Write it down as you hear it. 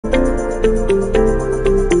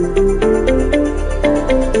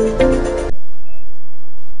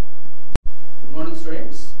morning,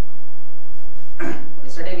 students.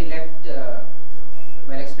 Yesterday we left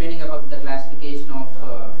while explaining about the classification of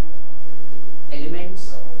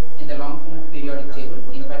elements in the long form of periodic table,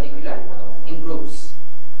 in particular in groups.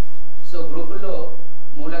 So గ్రూపుల్లో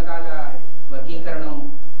మూలకాల వర్గీకరణం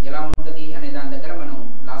ఎలా ఉంటది అనే దాని దగ్గర మనం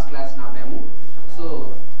last class నాపాము. So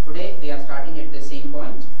today we are starting at the same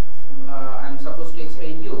point. I am supposed to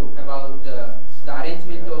explain you about the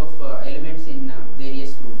arrangement of elements in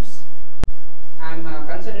various groups. I am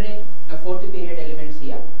considering the fourth period elements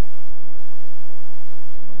here.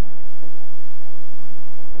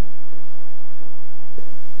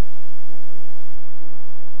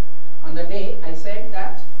 On the day I said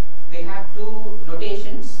that we have two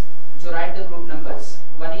notations to write the group numbers.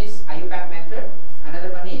 One is IUPAC method,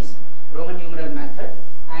 another one is Roman numeral method.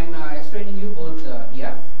 I am explaining you both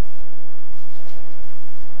here.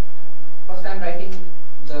 First I am writing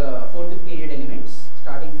the fourth period elements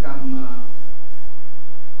starting from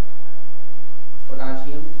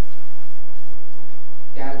potassium,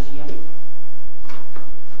 calcium,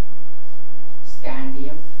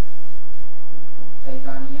 scandium,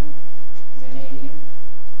 titanium, vanadium,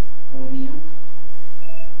 chromium,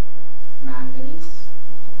 manganese,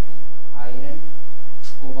 iron,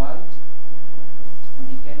 cobalt,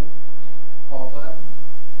 nickel, copper,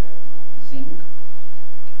 zinc,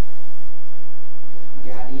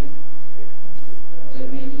 gallium,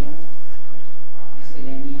 germanium,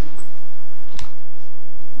 selenium,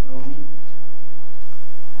 bromine,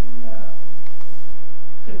 and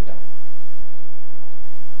krypton.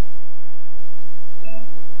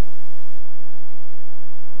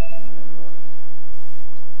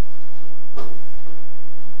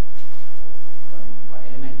 One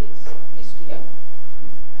element is missed here.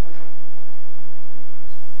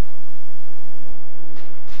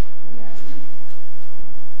 Gallium,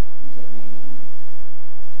 germanium,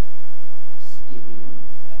 stibbium,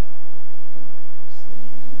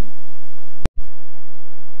 selenium,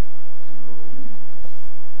 bromine, and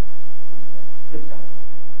krypton.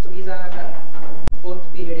 So these are the fourth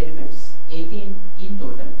period elements, 18 in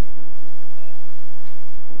total.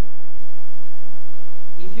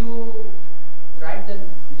 If you write the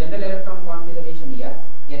general electron configuration here,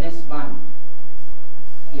 NS1,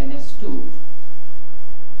 NS2,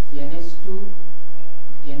 NS2,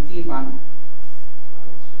 NP1,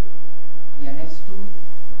 NS2,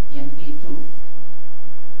 NP2,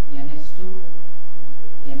 NS2,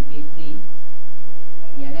 NP3,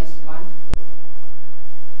 NS1,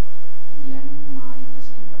 N minus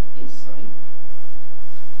D1, sorry,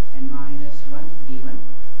 N minus 1 D1,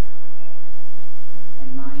 N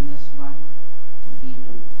minus 1 D2,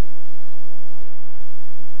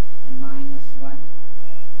 N minus 1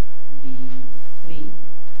 D3,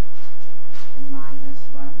 N minus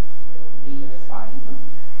 1 D5,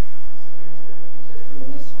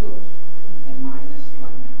 NS2, N minus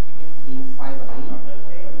 1 D5 again,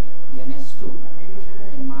 NS2,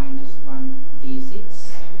 N minus 1 D6,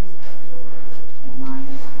 N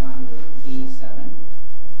minus 1 D7,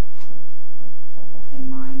 N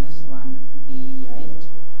minus 1 D8,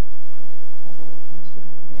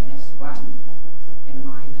 NS1, N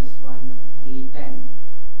minus 1 D10,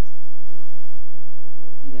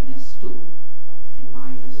 NS2, N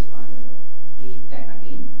minus 1 D10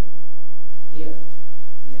 again. Here,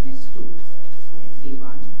 NS2,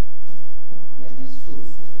 NP1, NS2,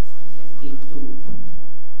 NP2,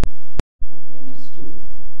 NS2,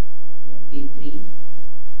 NP3,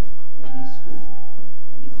 NS2,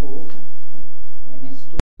 NP4,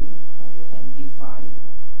 NS2, NP5,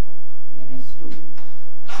 NS2,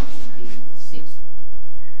 NP6.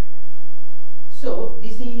 So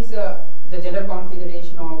this is the general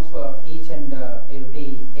configuration of each and every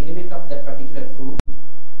element of that particular group,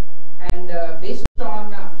 and based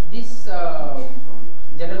on this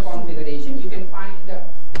general configuration you can find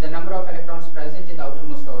the number of electrons present in the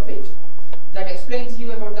outermost orbit. That explains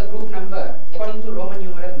you about the group number according to Roman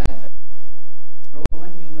numeral method.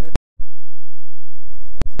 Roman numeral.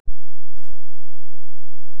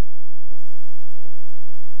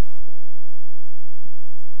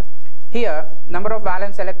 Here number of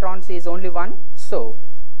valence electrons is only 1, so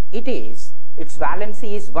its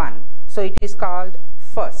valency is 1, so it is called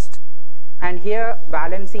first. And here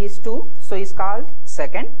valency is 2, so is called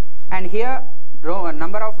second. And here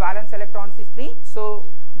number of valence electrons is 3, so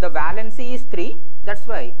the valency is 3, that's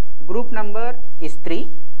why group number is 3.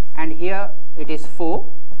 And here it is 4,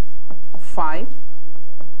 5,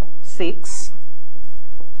 6,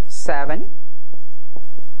 7,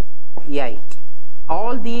 8.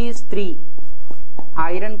 All these three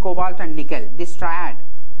iron, cobalt and nickel, this triad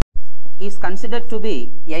is considered to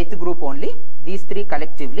be 8th group only. These three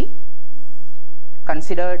collectively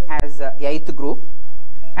considered as 8th group.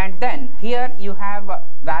 And then here you have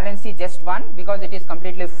valency just 1 because it is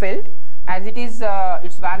completely filled. As it is,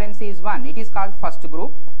 its valency is 1. It is called first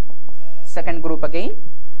group. Second group again,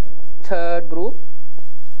 third group,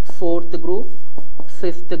 fourth group,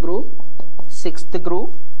 fifth group, sixth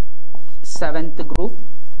group, seventh group,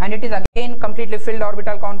 and it is again completely filled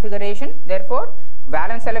orbital configuration. Therefore,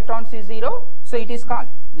 valence electrons is 0, so it is called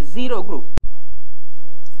 0 group.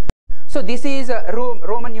 So this is a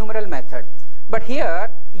Roman numeral method. But here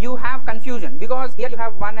you have confusion because here you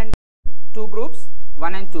have 1 and 2 groups,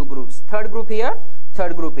 1 and 2 groups, third group here,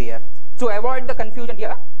 third group here. To avoid the confusion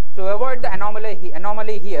here, to avoid the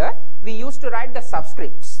anomaly here, we used to write the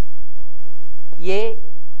subscripts A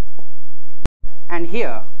and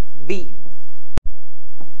here B.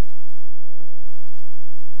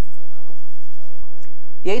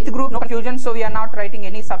 Eighth group, no confusion, so we are not writing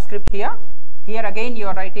any subscript here. Here again you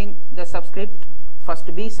are writing the subscript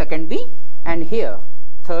first B, second B, and here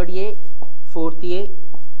third A, fourth A,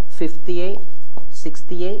 fifth A,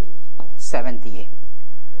 sixth A, seventh A.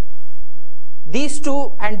 These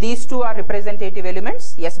two and these two are representative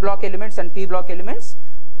elements, S block elements and P block elements.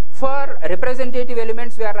 For representative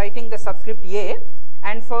elements we are writing the subscript A,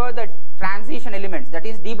 and for the transition elements, that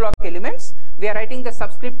is D block elements, we are writing the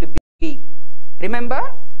subscript B. Remember,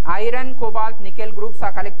 iron, cobalt, nickel groups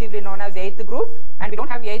are collectively known as 8th group, and we don't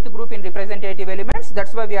have 8th group in representative elements.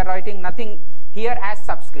 That's why we are writing nothing here as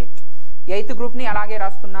subscript. 8th group ni alage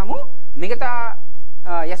rastunnamu. Migata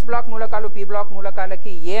S block mulakalu, P block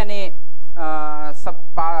mulakalaki A ane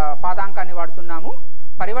పాదాంకాన్ని వాడుతున్నాము.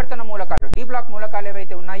 పరివర్తన మూలకాలు D block మూలకాలు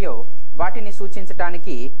ఏవైతే ఉన్నాయో వాటిని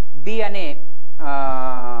సూచించడానికి B అనే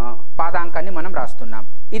పాదాంకాన్ని మనం రాస్తున్నాం.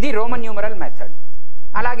 ఇది రోమన్ న్యూమరల్ మెథడ్.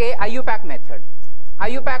 అలాగే ఐయుపాక్ మెథడ్.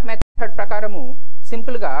 ఐయుపాక్ మెథడ్ ప్రకారము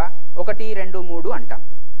సింపుల్ గా 1 2 3 అంటాం.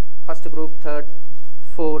 First group, third,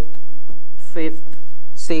 fourth, fifth,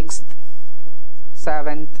 sixth,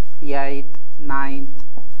 seventh, eighth, ninth,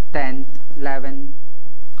 10th, 11th,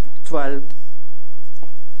 12,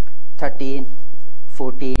 13,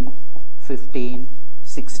 14, 15,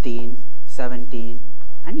 16, 17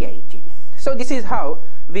 and 18. So this is how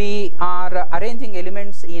we are arranging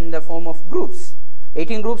elements in the form of groups.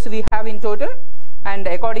 18 groups we have in total, and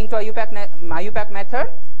according to IUPAC method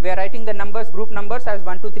we are writing the numbers, group numbers as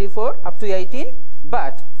 1 2 3 4 up to 18,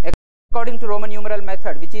 but according to Roman numeral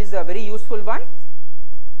method, which is a very useful one,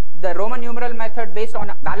 the Roman numeral method based on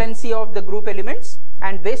valency of the group elements,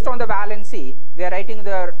 and based on the valency we are writing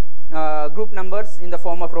the group numbers in the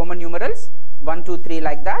form of Roman numerals 1 2 3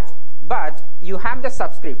 like that. But you have the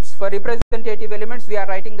subscripts. For representative elements we are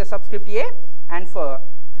writing the subscript A, and for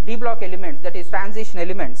D block elements, that is transition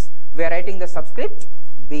elements, we are writing the subscript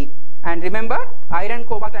B. And remember, iron,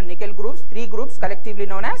 cobalt and nickel groups, 3 groups collectively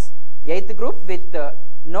known as 8th group with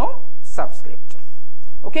no subscript.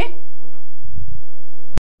 Okay?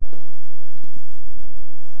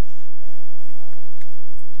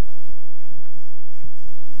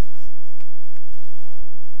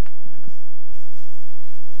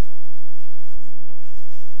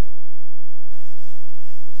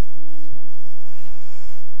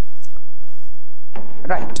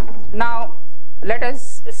 Right. Now let us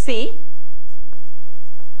see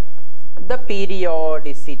the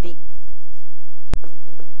periodicity.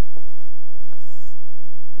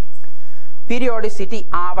 Periodicity,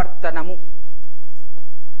 avartanamu.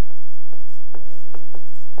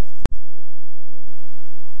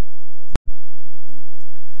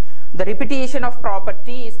 The repetition of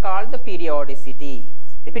property is called the periodicity.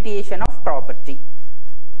 Repetition of property.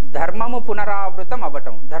 ధర్మము పునరావృతం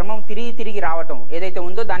అవ్వటం, ధర్మం తిరిగి రావటం ఏదైతే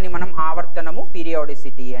ఉందో దాన్ని మనం ఆవర్తనము,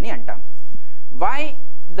 పీరియాడిసిటీ అని అంటాం. Why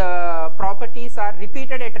the properties are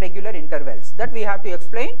repeated at regular intervals, that we have to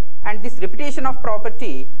explain. And this repetition of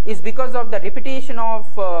property is because of the repetition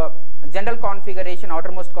of general configuration,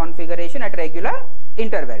 outermost configuration at regular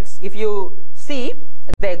intervals. If you see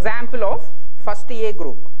the example of first A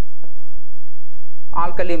group,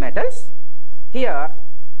 alkali metals, here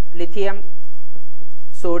lithium,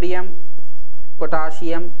 sodium,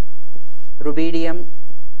 potassium, rubidium,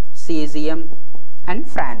 cesium and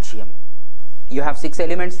francium. You have 6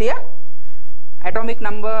 elements here. Atomic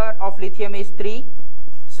number of lithium is 3,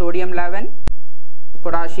 sodium 11,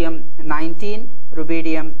 potassium 19,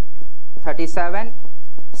 rubidium 37,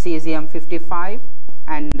 cesium 55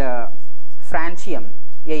 and francium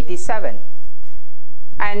 87.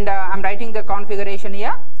 And I'm writing the configuration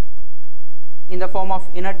here in the form of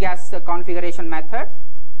inert gas configuration method.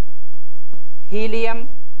 Helium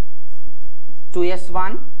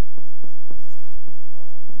 2s1,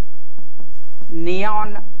 neon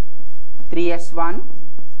 3s1,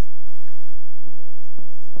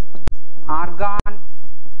 argon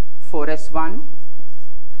 4s1,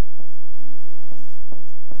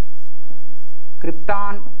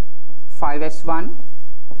 krypton 5s1,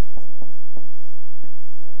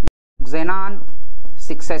 xenon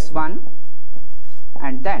 6s1,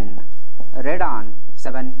 and then radon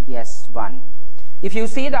 7s1. If you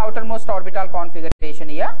see the outermost orbital configuration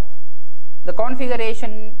here, the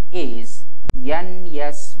configuration is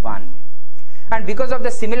ns1, and because of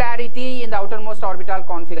the similarity in the outermost orbital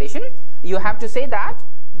configuration, you have to say that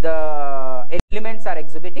the elements are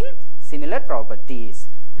exhibiting similar properties,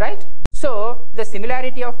 right? So the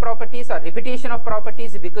similarity of properties or repetition of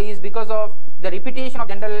properties is because of the repetition of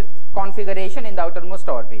general configuration in the outermost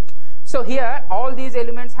orbit. So here all these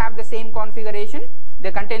elements have the same configuration.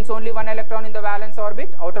 They contains only one electron in the valence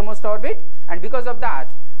orbit, outermost orbit, and because of that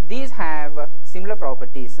these have similar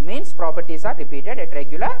properties, means properties are repeated at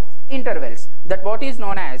regular intervals. That what is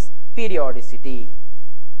known as periodicity.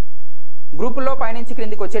 గ్రూపుల్లో పైనుంచి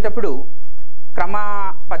క్రిందికి వచ్చేటప్పుడు క్రమ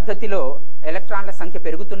పద్ధతిలో ఎలక్ట్రాన్ల సంఖ్య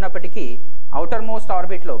పెరుగుతున్నప్పటికీ outer most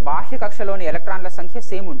ఆర్బిట్లో బాహ్య కక్షలోని ఎలక్ట్రాన్ల సంఖ్య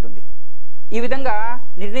సేమ్ ఉంటుంది. ఈ విధంగా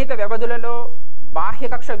నిర్ణీత వ్యవధులలో బాహ్య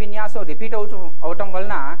కక్ష విన్యాసం రిపీట్ అవటం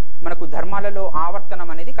వలన మనకు ధర్మాలలో ఆవర్తనం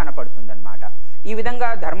అనేది కనపడుతుంది అన్నమాట. ఈ విధంగా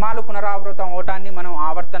ధర్మాలు పునరావృతం అవటాన్ని మనం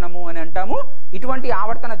ఆవర్తనము అని అంటాము. ఇటువంటి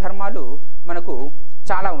ఆవర్తన ధర్మాలు మనకు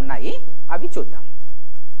చాలా ఉన్నాయి, అవి చూద్దాం.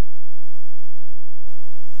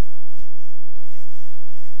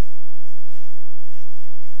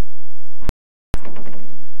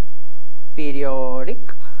 Periodic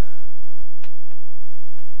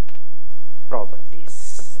properties,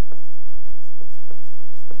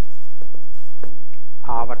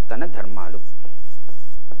 ఆవర్తన ధర్మాలు.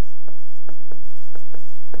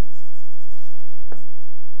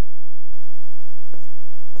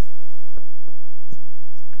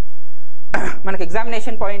 మనకు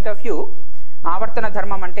ఎగ్జామినేషన్ పాయింట్ ఆఫ్ వ్యూ ఆవర్తన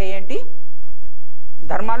ధర్మం అంటే ఏంటి,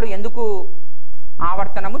 ధర్మాలు ఎందుకు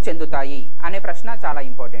ఆవర్తనము చెందుతాయి అనే ప్రశ్న చాలా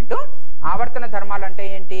ఇంపార్టెంట్. ఆవర్తన ధర్మాలు అంటే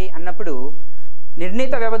ఏంటి అన్నప్పుడు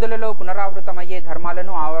నిర్ణీత వ్యవధులలో పునరావృతమయ్యే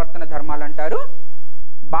ధర్మాలను ఆవర్తన ధర్మాలు అంటారు.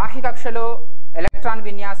 బాహ్య కక్షలో ఎలక్ట్రాన్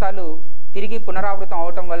విన్యాసాలు తిరిగి పునరావృతం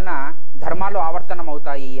అవటం వలన ధర్మాలు ఆవర్తనం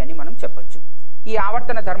అవుతాయి అని మనం చెప్పొచ్చు. ఈ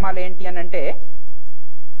ఆవర్తన ధర్మాలు ఏంటి అని అంటే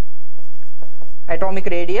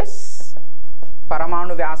అటామిక్ రేడియస్,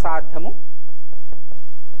 పరమాణు వ్యాసార్థము,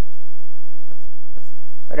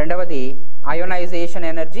 రెండవది అయోనైజేషన్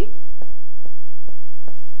ఎనర్జీ,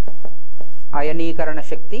 అయనీకరణ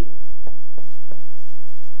శక్తి,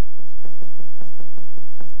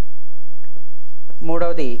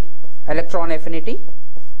 మూడవది ఎలక్ట్రాన్ ఎఫినిటీ,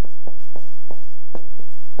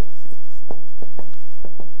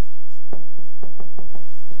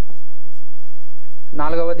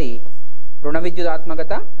 నాలుగవది రుణ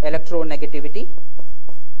విద్యుదాత్మకత electronegativity,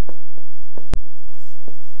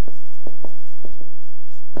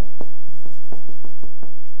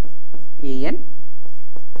 En,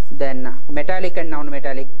 then metallic and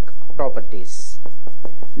non-metallic properties,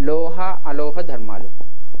 లోహ అలోహ ధర్మాలు.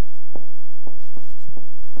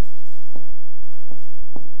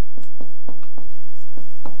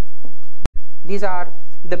 These are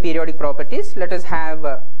the periodic properties. Let us have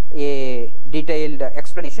a detailed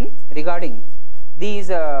explanation regarding these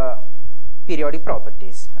periodic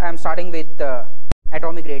properties. I am starting with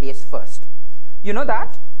atomic radius first. You know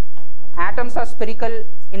that atoms are spherical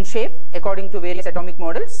in shape according to various atomic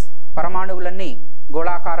models. పరమాణువులన్నీ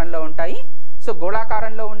గోళాకారంలో ఉంటాయి. So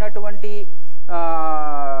గోళాకారంలో ఉన్నటువంటి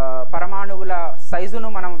పరమాణువుల సైజును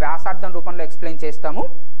మనం వ్యాసార్థం రూపంలో explain చేస్తాము.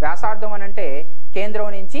 వ్యాసార్థం అని అంటే కేంద్రం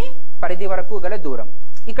నుంచి పరిధి వరకు గల దూరం.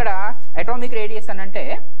 ఇక్కడ అటామిక్ రేడియస్ అని అంటే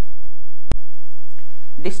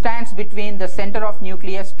distance between the centre of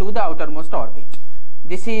nucleus to the outer most orbit.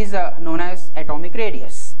 This is known as atomic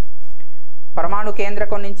radius. పరమాణు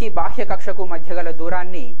కేంద్రకం నుంచి బాహ్య కక్షకు మధ్య గల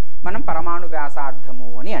దూరాన్ని మనం పరమాణు వ్యాసార్థము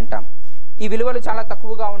అని అంటాం. ఈ విలువలు చాలా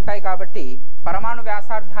తక్కువగా ఉంటాయి కాబట్టి పరమాణు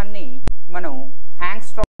వ్యాసార్థాన్ని మనం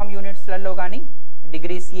యాంగ్స్ట్రామ్ యూనిట్స్లలో కానీ,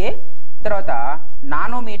 డిగ్రీస్ ఏ, తర్వాత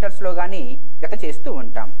నానోమీటర్స్లో కానీ వ్యక్తం చేస్తూ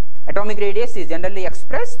ఉంటాం. Atomic radius is generally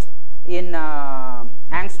expressed in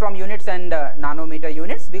angstrom units and nanometer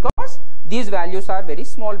units because these values are very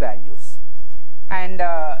small values. And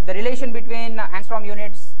the relation between angstrom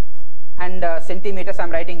units and centimeters I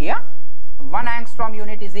am writing here. 1 angstrom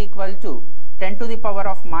unit is equal to 10 to the power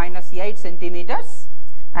of minus 8 centimeters,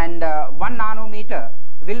 and 1 nanometer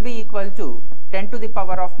will be equal to 10 to the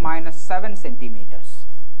power of minus 7 centimeters.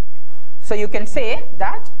 So you can say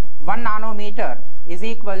that 1 nanometer is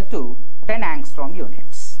equal to 10 angstrom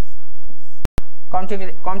units.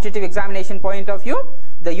 competitive examination point of view,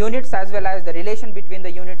 the units as well as the relation between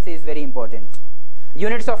the units is very important.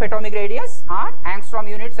 Units of atomic radius are angstrom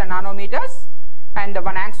units and nanometers, and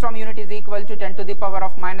 1 angstrom unit is equal to 10 to the power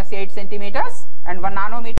of minus 8 centimeters, and 1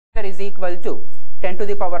 nanometer is equal to 10 to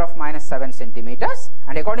the power of minus 7 centimeters,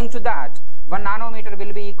 and according to that 1 nanometer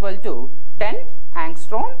will be equal to 10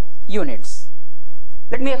 angstrom units.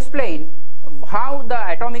 Let me explain how the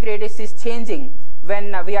atomic radius is changing when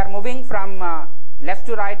we are moving from left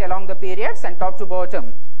to right along the periods and top to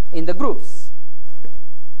bottom in the groups.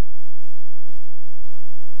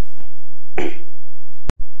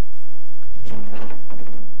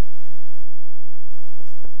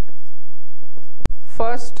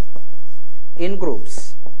 First, in groups.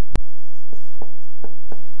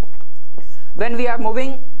 When we are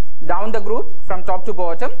moving down the group from top to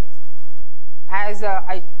bottom, as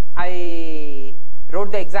I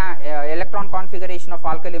wrote the electron configuration of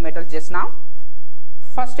alkali metals just now.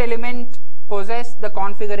 First element possesses the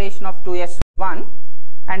configuration of 2s1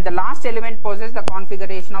 and the last element possesses the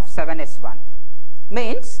configuration of 7s1.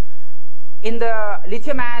 Means in the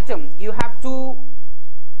lithium atom you have 2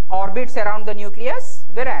 orbits around the nucleus,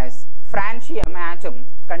 whereas francium atom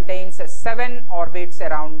contains 7 orbits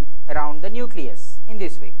around the nucleus. In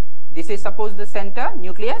this way, this is suppose the center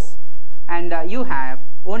nucleus, and you have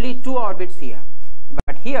only 2 orbits here,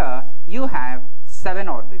 but here you have 7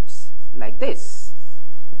 orbits like this.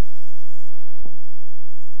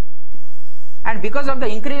 And because of the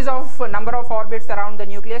increase of number of orbits around the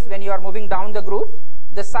nucleus, when you are moving down the group,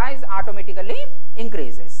 the size automatically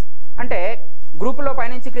increases. అంటే గ్రూపులో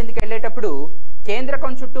పైనుంచి క్రిందికి వెళ్ళేటప్పుడు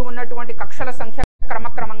కేంద్రకం చుట్టూ ఉన్నటువంటి కక్షల సంఖ్య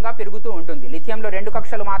క్రమక్రమంగా పెరుగుతూ ఉంటుంది. లిథియంలో 2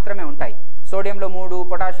 కక్షలు మాత్రమే ఉంటాయి. సోడియంలో 3,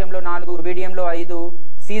 పొటాషియంలో 4, రుబిడియంలో 5,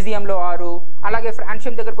 సీజియంలో 6, అలాగే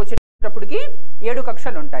ఫ్రాన్షియం దగ్గరకు వచ్చేటప్పటికి 7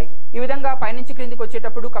 కక్షలు ఉంటాయి. ఈ విధంగా పైనుంచి క్రిందికి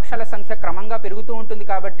వచ్చేటప్పుడు కక్షల సంఖ్య క్రమంగా పెరుగుతూ ఉంటుంది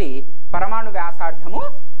కాబట్టి పరమాణు వ్యాసార్థము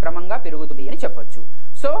క్రమంగా పెరుగుతుంది అని చెప్పొచ్చు.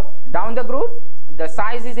 So down the group the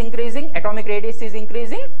size is increasing, atomic radius is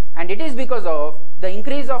increasing, and it is because of the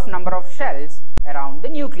increase of number of shells around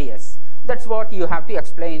the nucleus. That's what you have to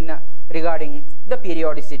explain regarding the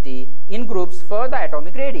periodicity in groups for the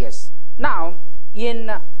atomic radius. Now in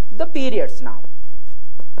the periods, now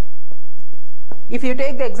if you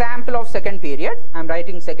take the example of second period, I am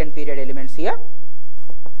writing second period elements here,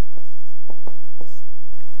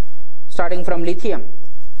 starting from lithium,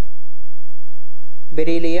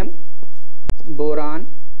 beryllium, boron,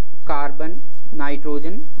 carbon,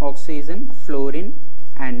 nitrogen, oxygen, fluorine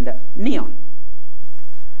and neon.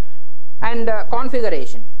 And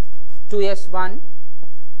configuration 2s1,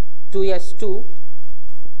 2s2,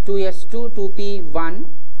 2s2 2p1,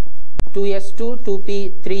 2s2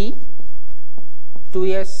 2p3,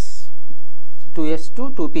 2s2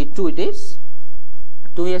 2p2 it is,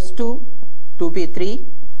 2s2 2p3,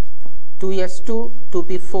 2s2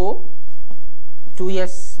 2p4,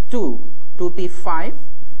 2s2 2p5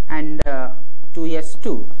 and 2s2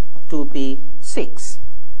 2p6.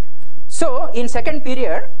 So in second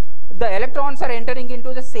period the electrons are entering into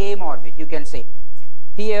the same orbit, you can say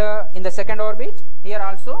here in the second orbit, here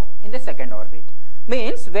also in the second orbit.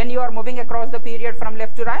 Means when you are moving across the period from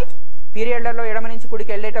left to right, పీరియడ్లలో ఎడమ నుంచి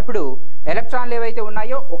కుడికి వెళ్ళేటప్పుడు ఎలక్ట్రాన్లు ఏవైతే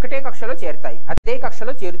ఉన్నాయో ఒకటే కక్షలో చేరుతాయి, అదే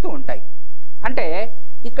కక్షలో చేరుతూ ఉంటాయి. అంటే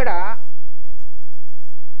ఇక్కడ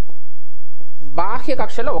బాహ్య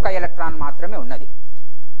కక్షలో ఒక ఎలక్ట్రాన్ మాత్రమే ఉన్నది.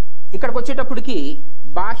 ఇక్కడికి వచ్చేటప్పటికి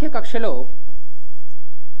బాహ్య కక్షలో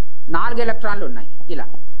 4 ఎలక్ట్రాన్లు ఉన్నాయి ఇలా.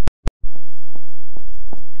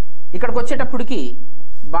 ఇక్కడికి వచ్చేటప్పటికి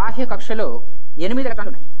బాహ్య కక్షలో 8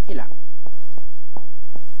 ఎలక్ట్రాన్లు ఉన్నాయి ఇలా.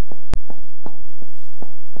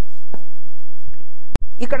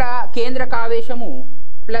 ఇక్కడ కేంద్రక ఆవేశము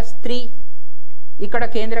 +3, ఇక్కడ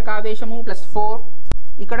కేంద్రక ఆవేశము +4,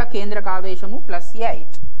 ఇక్కడ కేంద్రక ఆవేశము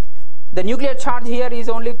 +8. The nuclear charge here is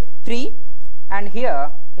only 3 and here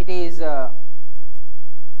it is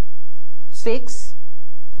 6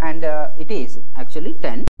 and it is actually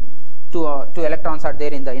 10. Two electrons are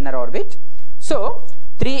there in the inner orbit. So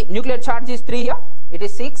 3 nuclear charge is 3 here, it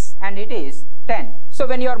is 6 and it is 10. So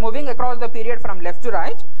when you are moving across the period from left to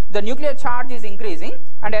right, the nuclear charge is increasing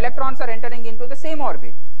and electrons are entering into the same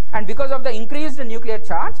orbit, and because of the increased nuclear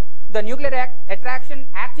charge, the nuclear attraction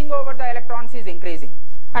acting over the electrons is increasing,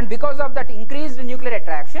 and because of that increased nuclear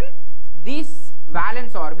attraction, this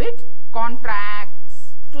valence orbit contracts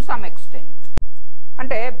to some extent.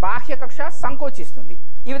 అంటే బాహ్య కక్ష సంకోచిస్తుంది.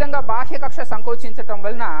 ఈ విధంగా బాహ్య కక్ష సంకోచించటం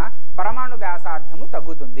వలన పరమాణు వ్యాసార్థము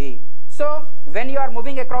తగ్గుతుంది. So when you are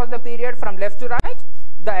moving across the period from left to right,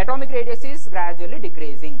 the atomic radius is gradually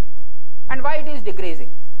decreasing. And why it is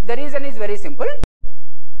decreasing? The reason is very simple.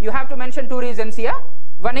 You have to mention 2 reasons here.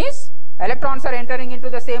 One is electrons are entering into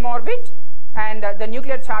the same orbit and the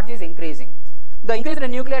nuclear charge is increasing. The increase in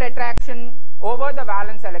the nuclear attraction over the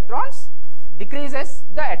valence electrons decreases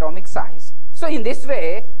the atomic size. So in this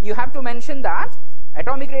way, you have to mention that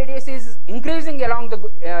atomic radius is increasing along the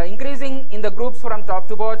increasing in the groups from top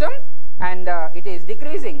to bottom, and it is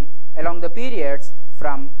decreasing along the periods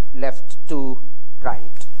from left to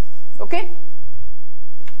right. Okay.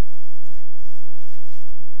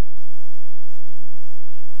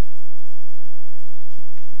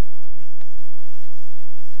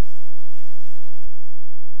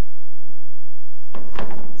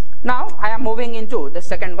 Now I am moving into the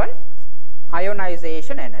second one,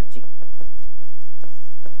 ionization energy.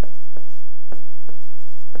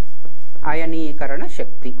 Ayanīkarana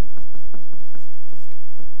Shakti.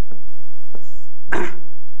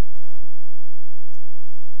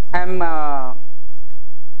 I am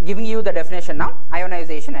giving you the definition now.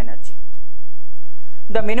 Ionization energy.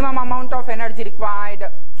 The minimum amount of energy required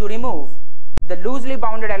to remove the loosely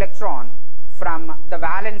bounded electron from the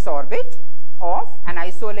valence orbit of an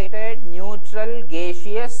isolated neutral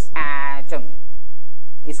gaseous atom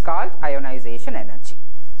is called ionization energy.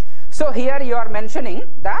 So here you are mentioning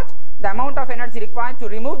that the amount of energy required to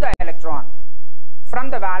remove the electron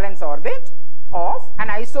from the valence orbit of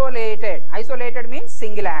an isolated means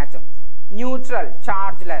single atom, neutral,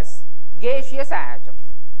 chargeless, gaseous atom.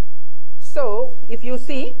 So if you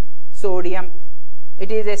see sodium,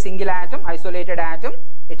 it is a single atom, isolated atom,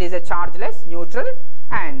 it is a chargeless, neutral,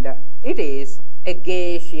 and it is a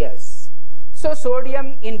gaseous. So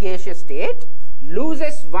sodium in gaseous state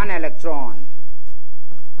loses one electron.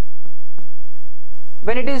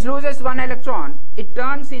 When it loses one electron, it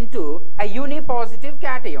turns into a unipositive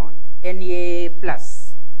cation, Na+.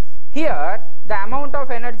 Here the amount of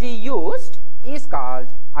energy used is called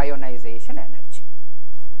ionization energy.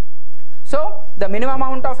 So the minimum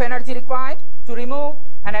amount of energy required to remove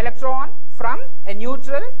an electron from a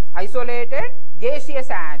neutral, isolated, gaseous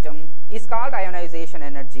atom is called ionization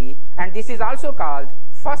energy, and this is also called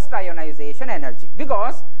first ionization energy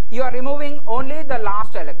because you are removing only the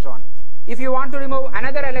last electron. If you want to remove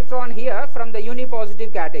another electron here from the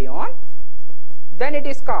unipositive cation, then it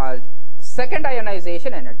is called second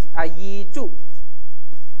ionization energy, IE2.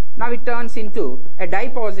 Now it turns into a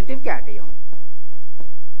dipositive cation.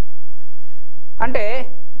 అంటే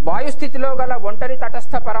వాయుస్థితిలో గల ఒంటరి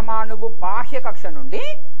తటస్థ పరమాణువు బాహ్య కక్ష నుండి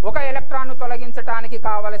ఒక ఎలక్ట్రాన్ను తొలగించడానికి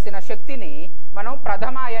కావలసిన శక్తిని మనం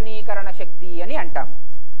ప్రథమ అయనీకరణ శక్తి అని అంటాం.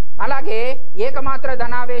 అలాగే ఏకమాత్ర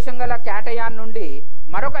ధనావేశం గల క్యాటయాన్ నుండి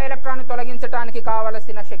మరొక ఎలక్ట్రాన్ను తొలగించడానికి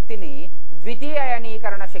కావలసిన శక్తిని ద్వితీయ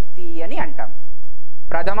అయనీకరణ శక్తి అని అంటాం.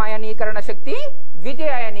 ప్రథమ అయనీకరణ శక్తి,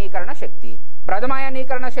 ద్వితీయ అయనీకరణ శక్తి. ప్రథమ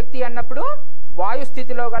అయనీకరణ శక్తి అన్నప్పుడు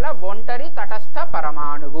వాయుస్థితిలో గల ఒంటరి తటస్థ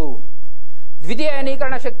పరమాణువు. ద్వితీయ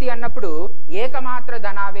అయనీకరణ శక్తి అన్నప్పుడు ఏకమాత్ర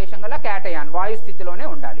ధనావేశం గల క్యాటయాన్ వాయుస్థితిలోనే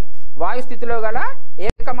ఉండాలి. వాయుస్థితిలో గల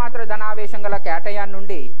ఏకమాత్ర ధనావేశం గల క్యాటయాన్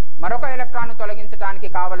నుండి మరొక ఎలక్ట్రాన్ను తొలగించడానికి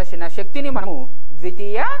కావలసిన శక్తిని మనము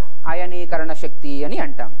ద్వితీయ అయనీకరణ శక్తి అని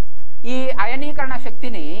అంటాం. ఈ అయనీకరణ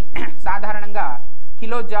శక్తిని సాధారణంగా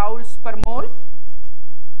కిలో జౌల్స్ పర్ మోల్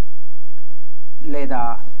లేదా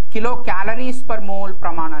కిలో క్యాలరీస్ పర్ మోల్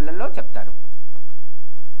ప్రమాణాలలో చెప్తారు.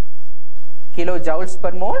 Kilo joules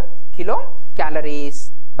per mole, kilo calories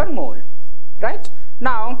per mole. Right?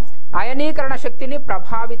 Now అయనీకరణ శక్తిని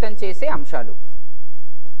ప్రభావితం చేసే అంశాలు.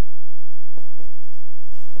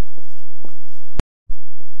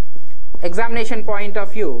 Examination point of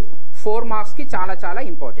view 4 marks ki చాలా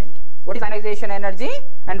important. What is ionization energy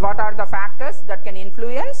and what are the factors that can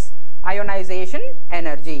influence ionization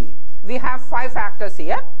energy? We have 5 factors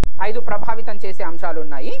here. 5 ప్రభావితం చేసే అంశాలు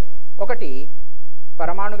ఉన్నాయి. ఒకటి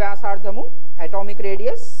పరమాణు వ్యాసార్థము, అటామిక్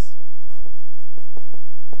రేడియస్.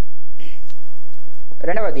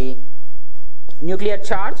 రెండవది న్యూక్లియర్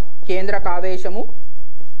ఛార్జ్, కేంద్రక ఆవేశము.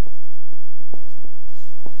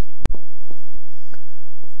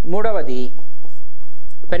 మూడవది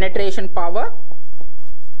పెనెట్రేషన్ పవర్.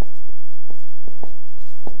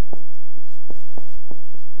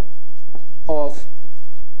 ఆఫ్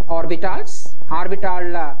ఆర్బిటాల్స్,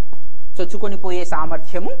 ఆర్బిటాల్ల చొచ్చుకొని పోయే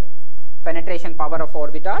సామర్థ్యము, penetration power of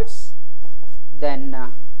orbitals. Then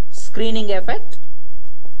screening effect,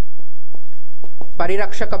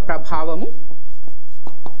 పరిరక్షక ప్రభావము,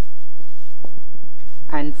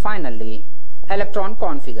 and finally electron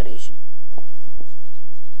configuration,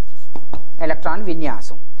 electron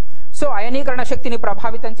విన్యాసం. సో అయనీకరణ శక్తిని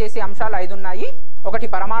ప్రభావితం చేసే అంశాలు 5 ఉన్నాయి. ఒకటి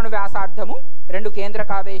పరమాణు వ్యాసార్థము, 2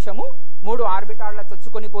 కేంద్రకావేశము, 3 ఆర్బిటాళ్ల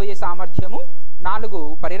చొచ్చుకొని పోయే సామర్థ్యము, 4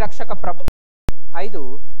 పరిరక్షక ప్రభావం, 5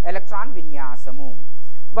 ఎలక్ట్రాన్ విన్యాసము.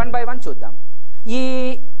 1 by 1 చూద్దాం. ఈ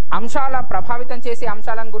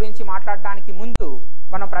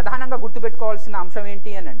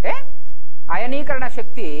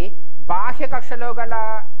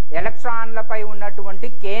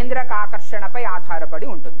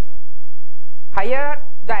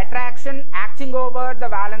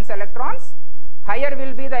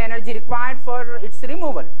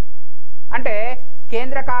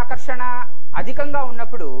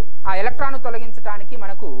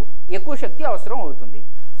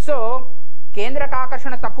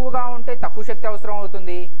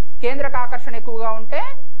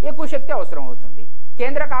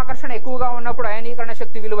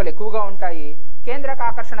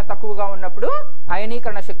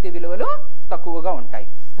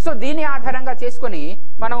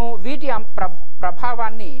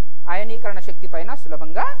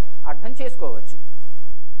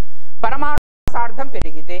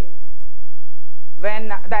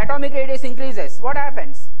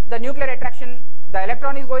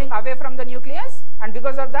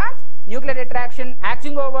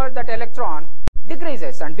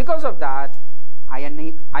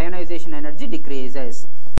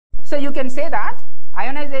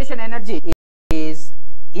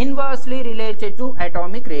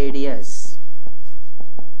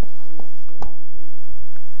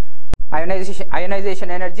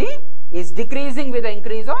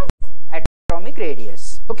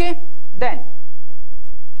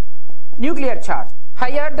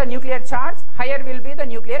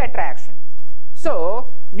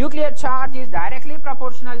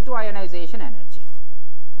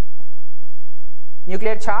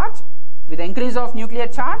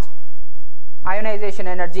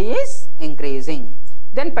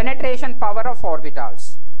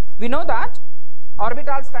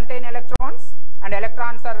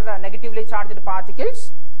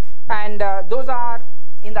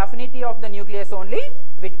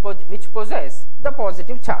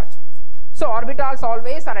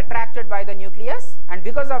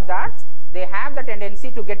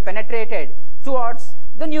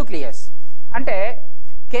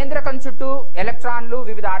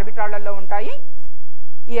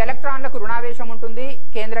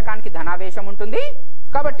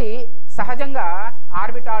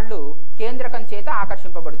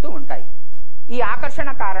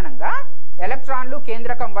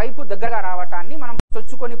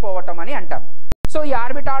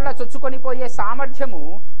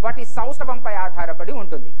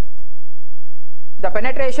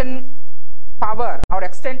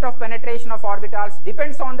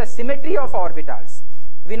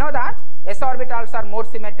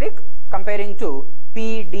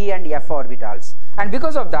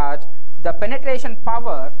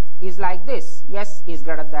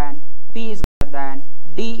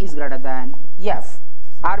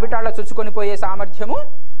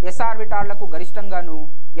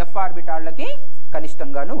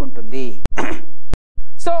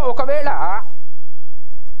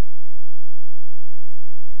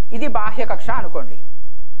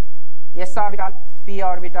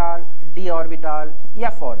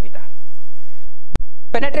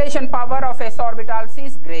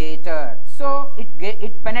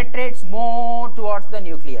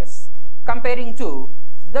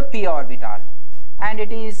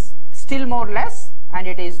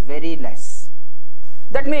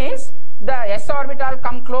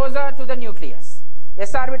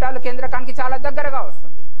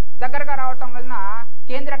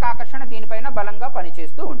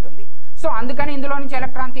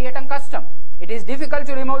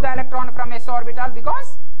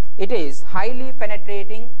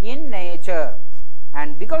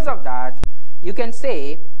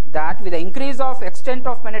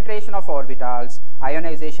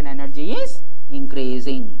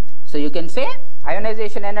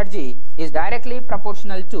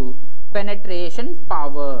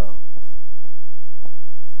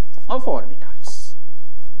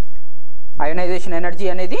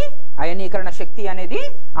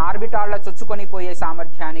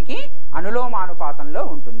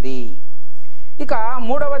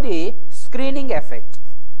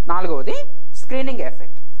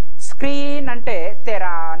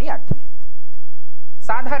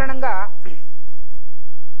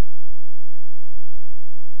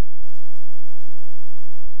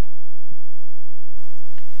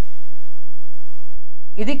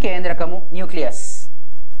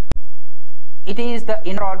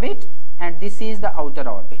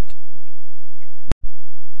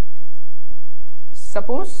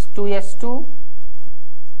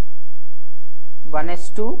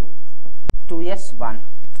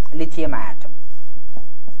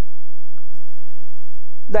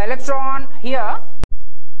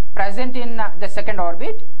present in the second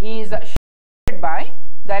orbit is shaded by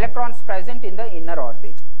the electrons present in the inner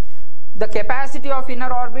orbit. The capacity of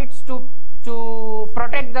inner orbits to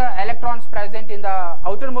protect the electrons present in the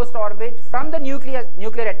outermost orbit from the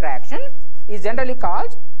nuclear attraction is generally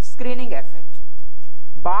called screening effect.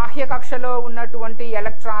 బాహ్య కక్షలో ఉన్నటువంటి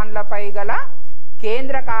ఎలక్ట్రాన్లపై గల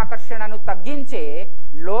కేంద్రక ఆకర్షణను తగ్గించే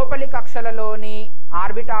లోపలి కక్షలలోని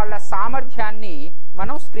ఆర్బిటాళ్ల సామర్థ్యాన్ని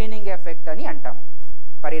మనం screening effect అని అంటాం.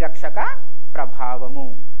 పరిరక్షక ప్రభావము.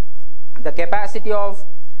 The capacity of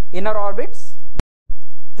inner orbits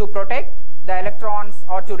to protect the electrons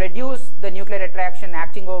or to reduce the nuclear attraction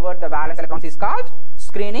acting over the valence electrons is called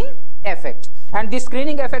screening effect. And this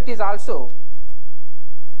screening effect is also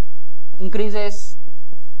increases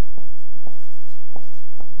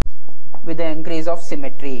with the increase of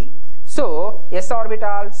symmetry. So s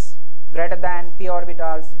orbitals greater than p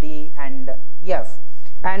orbitals d and f,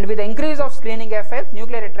 and with the increase of screening effect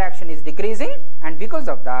nuclear attraction is decreasing, and because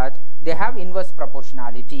of that they have inverse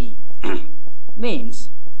proportionality. Means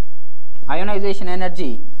ionization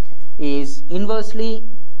energy is inversely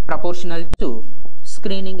proportional to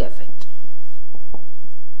screening effect.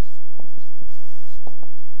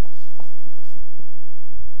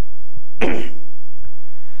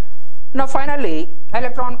 Now finally,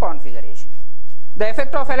 electron configuration. The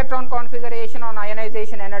effect of electron configuration on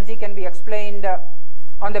ionization energy can be explained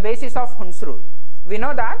on the basis of Hund's rule. We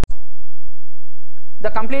know that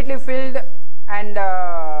the completely filled and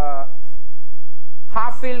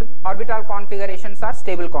half-filled orbital configurations are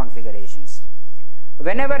stable configurations.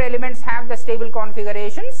 Whenever elements have the stable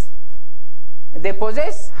configurations, they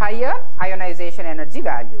possess higher ionization energy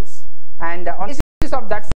values. And on the basis of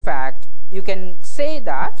that fact, you can say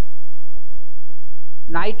that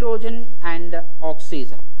nitrogen and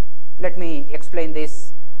oxygen. Let me explain this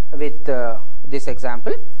with this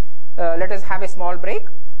example. Let us have a small break.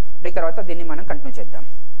 Break తర్వాత దీన్ని మనం continue చేద్దాం.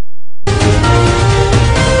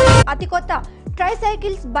 అతి కొత్త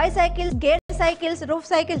tricycles, bicycles, gear cycles, roof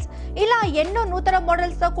cycles ఇలా ఎన్నో నూతన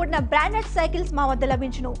models తో కూడిన బ్రాండెడ్ సైకిల్స్ మా వద్ద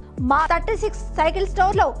లభించును. మా 36 సైకిల్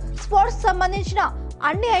స్టోర్ లో స్పోర్ట్స్ సంబంధించిన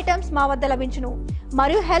అన్ని ఐటమ్స్ మా వద్ద లభించును.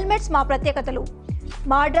 మరియు హెల్మెట్స్ మా ప్రత్యేకతలు.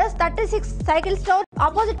 మా address 36 cycle store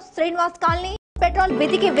opposite Srinivas colony. Petrol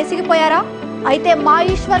వెతికి విసిగిపోయారా? అయితే మా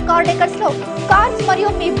ఈశ్వర్ కార్ డెకర్స్ లో కార్స్ మరియు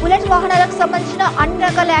మీ బుల్లెట్ వాహనాలకు సంబంధించిన అన్ని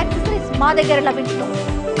రకాల యాక్సెసరీస్ మా దగ్గర లభించును.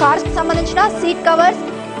 కార్స్ కి సంబంధించిన seat covers,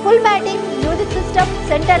 full matting, music system,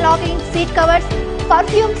 centre locking, seat covers,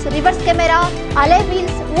 perfumes, reverse camera, అలే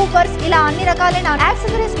వీల్స్, ఊఫర్స్ ఇలా అన్ని రకాలైన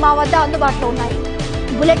యాక్సెసరీస్ మా వద్ద అందుబాటులో ఉన్నాయి.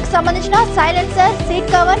 బుల్లెట్ కి సంబంధించిన సైలెన్సర్, సీట్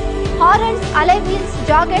కవర్, హార్న్స్, అలే వీల్స్,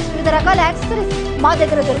 జాకెట్స్, వివిధ రకాల యాక్సెసరీస్ మా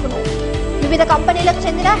దగ్గర దొరుకును. వివిధ కంపెనీలకు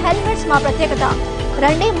చెందిన హెల్మెట్స్ మా ప్రత్యేకత.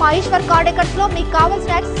 రండి, మా ఈశ్వర్ కార్ డెకర్స్ లో మీకు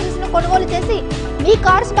కావాల్సిన యాక్సెసరీస్ ను కొనుగోలు చేసి మీ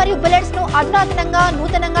కార్స్ మరియు బుల్లెట్స్ ను అధునాతనంగా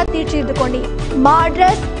నూతనంగా తీర్చిదిద్దుకోండి. మా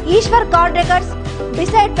address Eshwar car decors,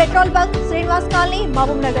 beside petrol bunk, Srinivas colony,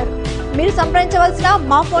 Mahabub Nagar. మీరు సంప్రదించవలసిన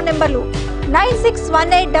మా ఫోన్ నెంబర్లు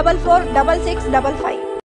 9618446655.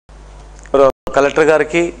 కలెక్టర్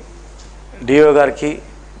గారికి, డిఓ గారికి,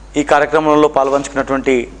 ఈ కార్యక్రమంలో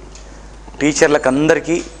పాల్పంచుకున్నటువంటి టీచర్లకు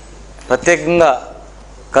అందరికీ ప్రత్యేకంగా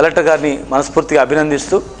కలెక్టర్ గారిని మనస్ఫూర్తిగా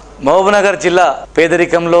అభినందిస్తూ, మహబూబ్నగర్ జిల్లా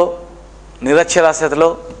పేదరికంలో, నిరక్షరాస్యతలో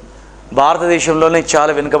భారతదేశంలోనే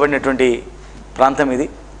చాలా వెనుకబడినటువంటి ప్రాంతం ఇది.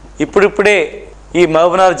 ఇప్పుడిప్పుడే ఈ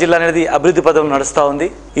మహబూబ్నగర్ జిల్లా అనేది అభివృద్ధి పథంలో నడుస్తూ ఉంది.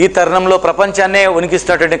 ఈ తరుణంలో ప్రపంచాన్నే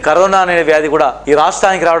ఉనికిస్తున్నటువంటి కరోనా అనే వ్యాధి కూడా ఈ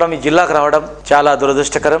రాష్ట్రానికి రావడం, ఈ జిల్లాకు రావడం చాలా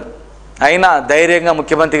దురదృష్టకరం. అయినా ధైర్యంగా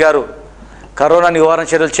ముఖ్యమంత్రి గారు కరోనా నివారణ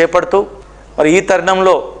చర్యలు చేపడుతూ మరి ఈ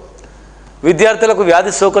తరుణంలో విద్యార్థులకు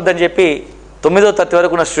వ్యాధి సోకొద్దని చెప్పి 9వ తరగతి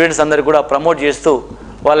వరకు ఉన్న స్టూడెంట్స్ అందరూ కూడా ప్రమోట్ చేస్తూ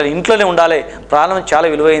వాళ్ళని ఇంట్లోనే ఉండాలి, ప్రాణం చాలా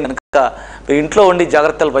విలువైంది కనుక ఇంట్లో ఉండి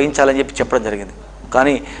జాగ్రత్తలు వహించాలని చెప్పి చెప్పడం జరిగింది.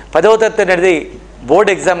 కానీ 10వ తరగతి అనేది బోర్డు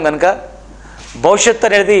ఎగ్జామ్ కనుక భవిష్యత్తు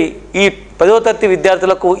అనేది ఈ 10వ తరగతి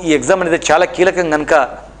విద్యార్థులకు ఈ ఎగ్జామ్ అనేది చాలా కీలకం కనుక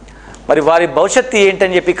మరి వారి భవిష్యత్తు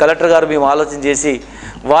ఏంటని చెప్పి కలెక్టర్ గారు మేము ఆలోచన చేసి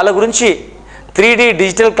వాళ్ళ గురించి 3D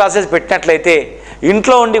డిజిటల్ క్లాసెస్ పెట్టినట్లయితే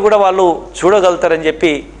ఇంట్లో ఉండి కూడా వాళ్ళు చూడగలుగుతారని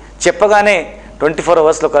చెప్పి చెప్పగానే 24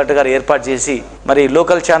 అవర్స్లో కలెక్టర్ గారు ఏర్పాటు చేసి మరి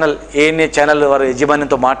లోకల్ ఛానల్ ఏఎన్ఏ ఛానల్ వారి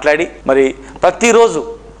యజమాన్యంతో మాట్లాడి మరి ప్రతిరోజు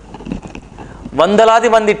వందలాది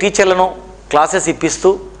మంది టీచర్లను క్లాసెస్ ఇప్పిస్తూ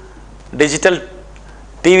డిజిటల్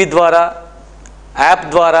టీవీ ద్వారా, యాప్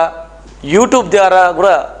ద్వారా, యూట్యూబ్ ద్వారా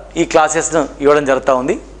కూడా ఈ క్లాసెస్ను ఇవ్వడం జరుగుతూ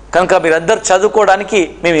ఉంది. కనుక మీరందరూ చదువుకోవడానికి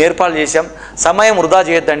మేము ఏర్పాటు చేశాం. సమయం వృధా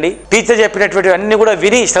చేయొద్దండి. టీచర్ చెప్పినటువంటి అన్నీ కూడా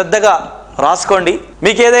విని శ్రద్ధగా రాసుకోండి.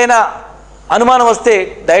 మీకు ఏదైనా అనుమానం వస్తే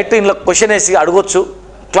డైరెక్ట్ ఇంట్లో క్వశ్చన్ వేసి అడగొచ్చు.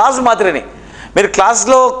 క్లాస్ మాత్రమే మీరు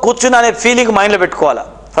క్లాస్లో కూర్చున్న అనే ఫీలింగ్ మైండ్లో పెట్టుకోవాలా.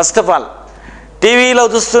 ఫస్ట్ ఆఫ్ ఆల్ టీవీలో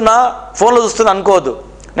చూస్తున్నా, ఫోన్లో చూస్తున్నా అనుకోవద్దు.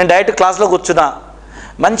 నేను డైరెక్ట్ క్లాస్లో కూర్చున్నా,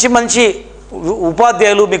 మంచి మంచి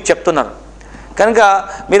ఉపాధ్యాయులు మీకు చెప్తున్నారు. కనుక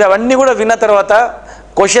మీరు అవన్నీ కూడా విన్న తర్వాత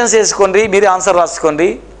క్వశ్చన్స్ వేసుకోండి, మీరే ఆన్సర్ రాసుకోండి.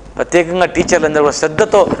 ప్రత్యేకంగా టీచర్లు అందరూ కూడా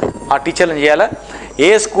శ్రద్ధతో ఆ టీచర్లను చేయాలి.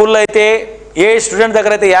 ఏ స్కూల్లో అయితే ఏ స్టూడెంట్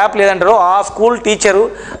దగ్గర అయితే యాప్ లేదంటారో ఆ స్కూల్ టీచరు,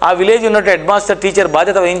 ఆ విలేజ్ ఉన్నట్టు హెడ్ మాస్టర్ టీచర్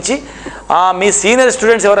బాధ్యత వహించి మీ సీనియర్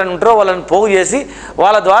స్టూడెంట్స్ ఎవరైనా ఉంటారో వాళ్ళని పోగు చేసి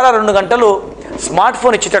వాళ్ళ ద్వారా 2 గంటలు స్మార్ట్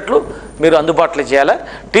ఫోన్ ఇచ్చేటట్లు మీరు అందుబాటులో చేయాలి.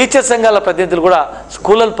 టీచర్ సంఘాల ప్రతినిధులు కూడా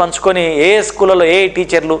స్కూళ్ళను పంచుకొని ఏ స్కూళ్ళలో ఏ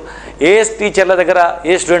టీచర్ల దగ్గర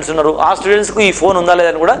ఏ స్టూడెంట్స్ ఉన్నారు, ఆ స్టూడెంట్స్కు ఈ ఫోన్ ఉందా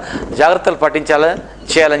లేదని కూడా జాగ్రత్తలు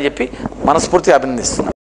చేయాలని చెప్పి మనస్ఫూర్తిగా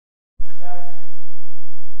అభినందిస్తున్నాను.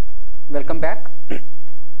 Welcome back.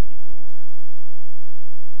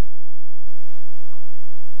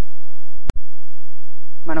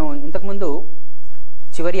 మనం ఇంతకుముందు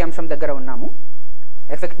చివరి అంశం దగ్గర ఉన్నాము.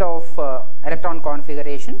 Effect of electron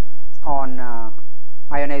configuration on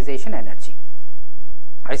ionization energy.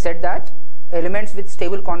 I said that elements with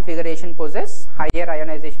stable configuration possess higher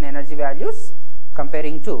ionization energy values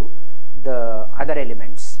comparing to the other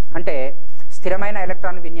elements. అంటే స్థిరమైన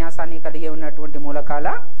ఎలక్ట్రాన్ విన్యాసాన్ని కలిగి ఉన్నటువంటి మూలకాల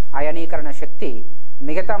అయనీకరణ శక్తి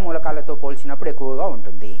మిగతా మూలకాలతో పోల్చినప్పుడు ఎక్కువగా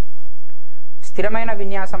ఉంటుంది. స్థిరమైన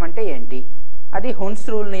విన్యాసం అంటే ఏంటి? అది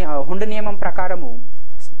హుండ్ నియమం ప్రకారము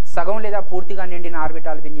సగం లేదా పూర్తిగా నిండిన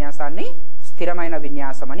ఆర్బిటాల్ విన్యాసాన్ని స్థిరమైన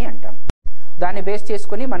విన్యాసం అని అంటాం. దాన్ని బేస్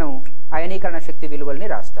చేసుకుని మనం అయనీకరణ శక్తి విలువల్ని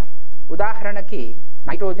రాస్తాం. ఉదాహరణకి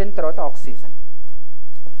నైట్రోజన్ తర్వాత oxygen.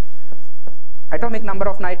 Atomic number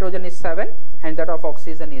of nitrogen is 7 and that of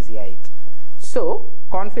oxygen is 8. So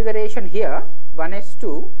configuration here 1s2,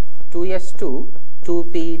 2s2,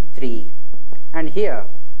 2p3, and here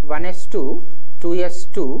 1s2,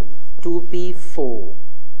 2s2, 2p4.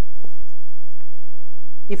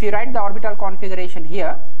 If you write the orbital configuration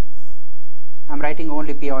here, I am writing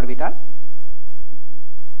only p orbital.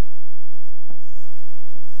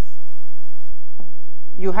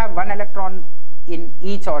 You have 1 electron in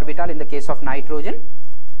each orbital in the case of nitrogen,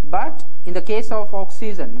 but in the case of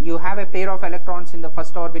oxygen you have a pair of electrons in the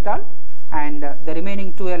first orbital and the remaining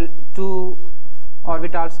two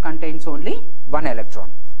orbitals contains only 1 electron.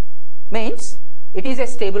 Means it is a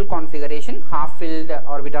stable configuration, half filled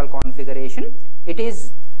orbital configuration. It is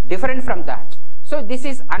different from that. So this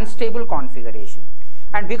is unstable configuration,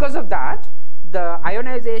 and because of that the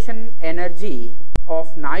ionization energy of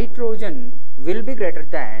nitrogen will be greater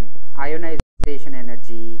than ionization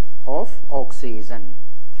energy of oxygen.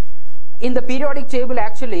 In the periodic table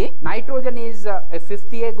actually nitrogen is a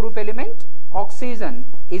 5th A group element, oxygen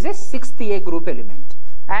is a 6th A group element,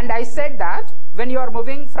 and I said that when you are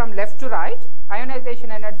moving from left to right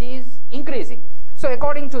ionization energy is increasing. So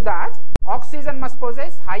according to that oxygen must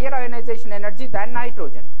possess higher ionization energy than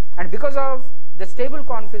nitrogen, and because of the stable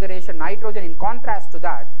configuration nitrogen in contrast to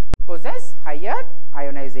that possess higher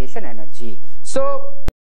ionization energy. So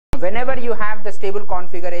whenever you have the stable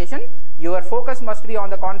configuration your focus must be on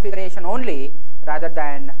the configuration only rather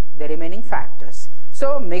than the remaining factors. So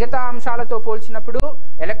మిగతా అంశాలతో పోల్చినప్పుడు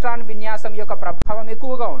electron విన్యాసం యొక్క ప్రభావం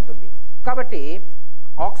ఎక్కువగా ఉంటుంది. కాబట్టి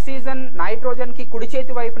oxygen nitrogen కి కుడి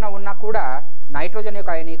చేతి వైపున ఉన్నా కూడా నైట్రోజన్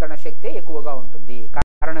యొక్క అయనీకరణ శక్తి ఎక్కువగా ఉంటుంది.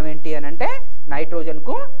 కారణం ఏంటి అని అంటే నైట్రోజన్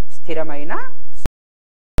కు స్థిరమైన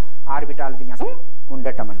ఆర్బిటాల్ విన్యాసం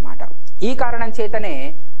ఉండటం అన్నమాట. ఈ కారణం చేతనే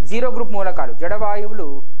 0 గ్రూప్ మూలకాలు జడవాయువులు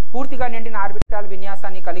పూర్తిగా నిండిన ఆర్బిటాల్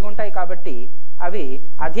విన్యాసాన్ని కలిగి ఉంటాయి, కాబట్టి అవి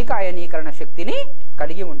అధిక అయనీకరణ శక్తిని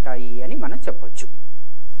కలిగి ఉంటాయి అని మనం చెప్పొచ్చు.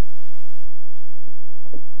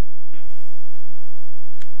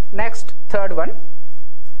 Next third one,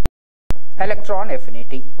 electron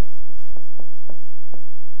affinity.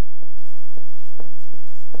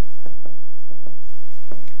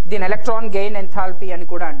 దీని ఎలక్ట్రాన్ గెయిన్ ఎంథాల్పీ అని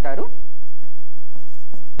కూడా అంటారు.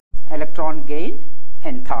 Electron gain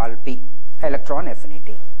enthalpy, electron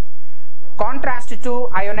affinity. Contrast to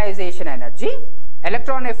ionization energy,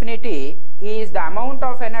 electron affinity is the amount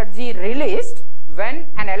of energy released when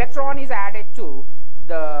an electron is added to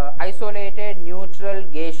the isolated neutral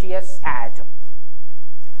gaseous atom.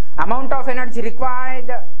 Amount of energy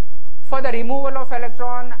required for the removal of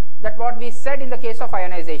electron, that what we said in the case of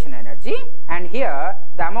ionization energy, and here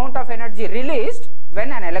the amount of energy released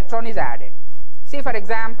when an electron is added. See for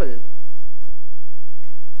example,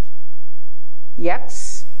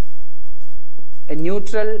 X, a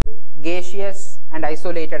neutral gaseous and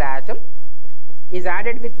isolated atom, is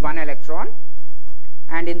added with 1 electron,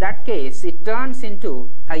 and in that case it turns into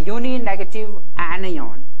a uni-negative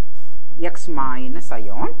anion, X minus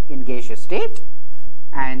ion in gaseous state,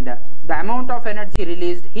 and the amount of energy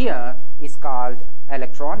released here is called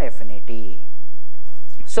electron affinity.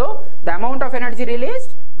 So the amount of energy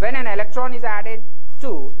released when an electron is added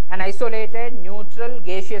to an isolated neutral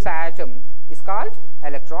gaseous atom is called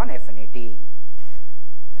electron affinity.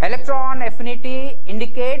 Electron affinity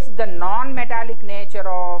indicates the non-metallic nature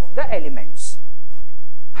of the elements.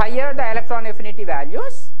 Higher the electron affinity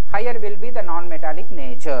values, higher will be the non-metallic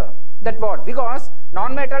nature. That what? Because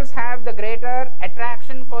non-metals have the greater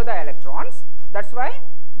attraction for the electrons. That's why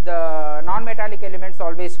the non-metallic elements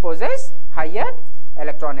always possess higher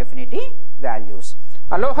electron affinity values.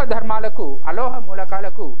 Aloha dharmalaku, aloha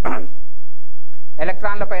మూలకాలకు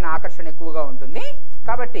ఎలక్ట్రాన్ల పైన ఆకర్షణ ఎక్కువగా ఉంటుంది.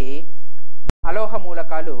 కాబట్టి అలోహ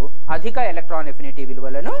మూలకాలు అధిక electron affinity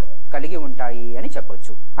విలువలను కలిగి ఉంటాయి అని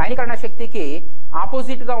చెప్పొచ్చు. అయనీకరణ శక్తికి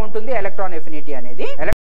ఆపోజిట్ గా ఉంటుంది ఎలక్ట్రాన్ ఎఫినిటీ అనేది.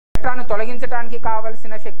 ఎలక్ట్రాన్ తొలగించడానికి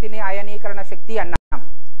కావలసిన శక్తిని అయనీకరణ శక్తి అన్నాం.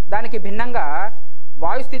 దానికి భిన్నంగా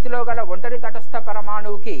వాయు స్థితిలో గల ఒంటరి తటస్థ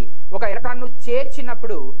పరమాణువుకి ఒక ఎలక్ట్రాన్ను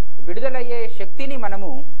చేర్చినప్పుడు విడుదలయ్యే శక్తిని మనము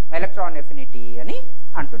ఎలక్ట్రాన్ ఎఫినిటీ అని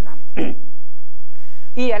అంటున్నాం.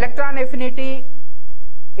 ఈ ఎలక్ట్రాన్ ఎఫినిటీ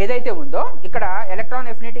ఏదైతే ఉందో ఇక్కడ ఎలక్ట్రాన్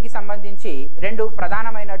ఎఫినిటీకి సంబంధించి రెండు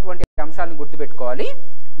ప్రధానమైనటువంటి అంశాలను గుర్తుపెట్టుకోవాలి.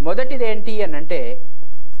 మొదటిది ఏంటి అని అంటే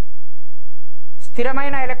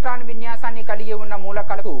స్థిరమైన ఎలక్ట్రాన్ విన్యాసాన్ని కలిగి ఉన్న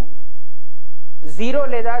మూలకాలకు 0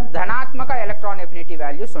 లేదా ధనాత్మక ఎలక్ట్రాన్ ఎఫినిటీ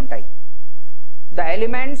వాల్యూస్ ఉంటాయి. The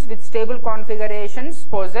elements with stable configurations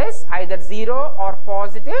possess either 0 or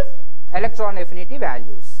positive electron affinity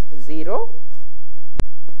values. 0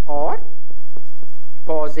 or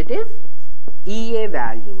positive EA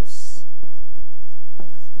values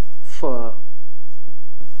for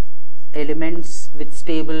elements with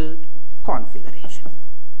stable configuration.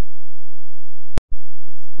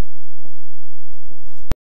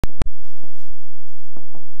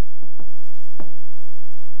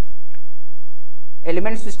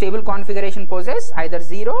 Elements with stable configuration possess either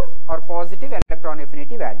 0 or positive electron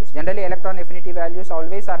affinity values. Generally electron affinity values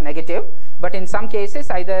always are negative, but in some cases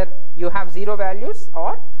either you have 0 values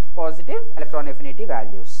or positive electron affinity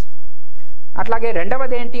values. అట్లాగే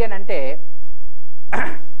రెండవది ఏంటి అని అంటే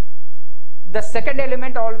the second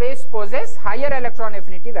element always possess higher electron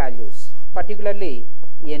affinity values, particularly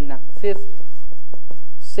in 5th,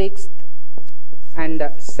 6th and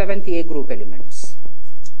 7th A group elements.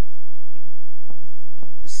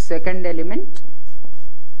 Second element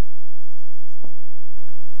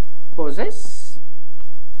possess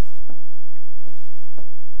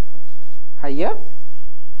higher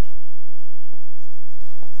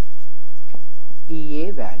EA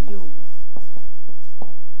value.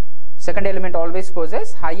 Second element always possess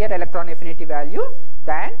higher electron affinity value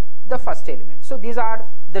than the first element. So these are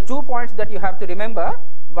the 2 points that you have to remember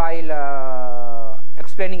while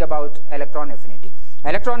explaining about electron affinity.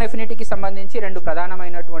 Electron ఎఫినిటీకి సంబంధించి రెండు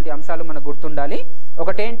ప్రధానమైనటువంటి అంశాలు మనకు గుర్తుండాలి.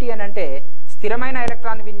 ఒకటేంటి అని అంటే స్థిరమైన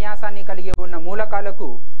ఎలక్ట్రాన్ విన్యాసాన్ని కలిగి ఉన్న మూలకాలకు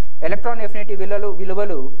ఎలక్ట్రాన్ ఎఫినిటీ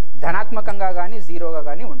విలువలు ధనాత్మకంగా కానీ జీరోగా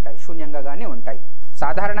కానీ ఉంటాయి, శూన్యంగా కానీ ఉంటాయి.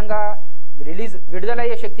 సాధారణంగా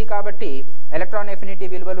విడుదలయ్యే శక్తి కాబట్టి ఎలక్ట్రాన్ ఎఫినిటీ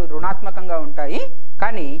విలువలు రుణాత్మకంగా ఉంటాయి.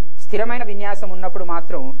 కానీ స్థిరమైన విన్యాసం ఉన్నప్పుడు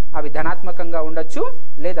మాత్రం అవి ధనాత్మకంగా ఉండొచ్చు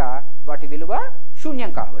లేదా వాటి విలువ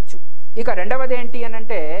శూన్యం కావచ్చు. ఇక రెండవది ఏంటి అని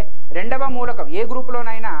అంటే రెండవ మూలకం ఏ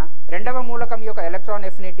గ్రూపులోనైనా రెండవ మూలకం యొక్క ఎలక్ట్రాన్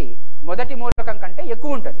ఎఫినిటీ మొదటి మూలకం కంటే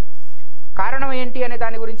ఎక్కువ ఉంటుంది. కారణం ఏంటి అనే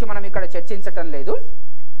దాని గురించి మనం ఇక్కడ చర్చించటం లేదు.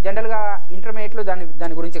 జనరల్గా ఇంటర్మీడియట్లో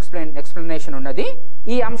దాని గురించి ఎక్స్ప్లెనేషన్ ఉన్నది.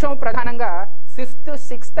 ఈ అంశం ప్రధానంగా 5th,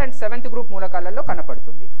 6th and 7th group మూలకాలలో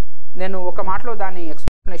కనపడుతుంది. నేను ఒక మాటలో దాని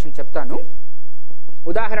ఎక్స్ప్లెనేషన్ చెప్తాను.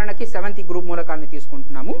 ఉదాహరణకి 7th గ్రూప్ మూలకాలను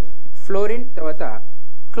తీసుకుంటున్నాము. ఫ్లోరిన్ తర్వాత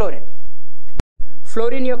క్లోరిన్.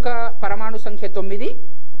 ఫ్లోరిన్ యొక్క పరమాణు సంఖ్య 9,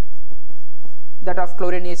 that of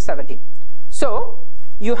chlorine is 17. So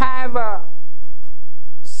you have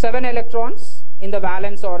 7 electrons in the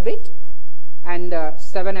valence orbit and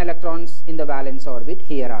 7 electrons in the valence orbit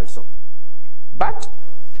here also, but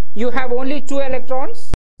you have only 2 electrons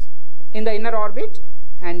in the inner orbit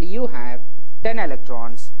and you have 10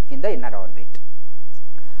 electrons in the inner orbit.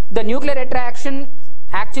 The nuclear attraction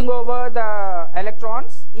acting over the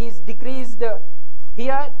electrons is decreased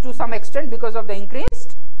here to some extent because of the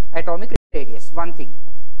increased atomic radius. One thing.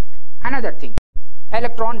 Another thing,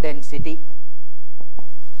 electron density.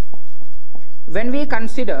 When we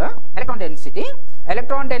consider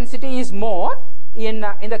electron density is more in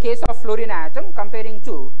the case of fluorine atom comparing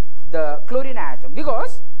to the chlorine atom,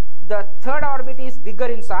 because the third orbit is bigger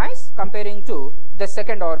in size comparing to the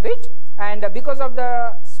second orbit, and because of the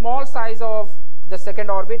small size of the second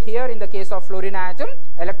orbit here in the case of fluorine atom,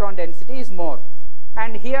 electron density is more,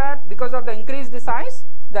 and here because of the increased size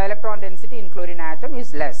the electron density in chlorine atom is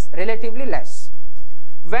less, relatively less.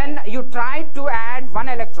 When you try to add one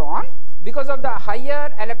electron, because of the higher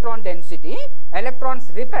electron density, electrons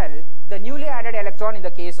repel the newly added electron in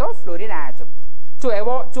the case of fluorine atom.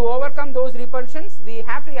 To overcome those repulsions, we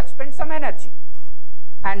have to expend some energy.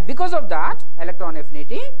 And because of that, electron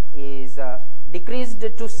affinity is decreased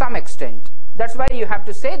to some extent. That's why you have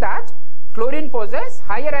to say that chlorine possesses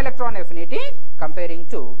higher electron affinity comparing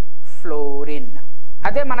to fluorine.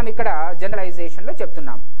 అదే మనం ఇక్కడ generalisation లో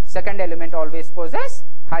చెప్తున్నాం. Second element always possess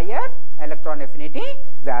higher electron affinity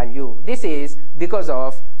value. This is because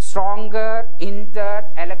of stronger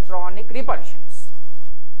inter-electronic repulsions.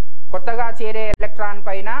 కొత్తగా చేరే electron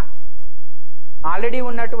పైన already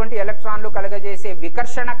ఉన్నటువంటి ఎలక్ట్రాన్లు కలగజేసే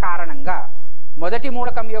వికర్షణ కారణంగా మొదటి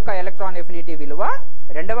మూలకం యొక్క ఎలక్ట్రాన్ ఎఫినిటీ విలువ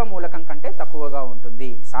రెండవ మూలకం కంటే తక్కువగా ఉంటుంది.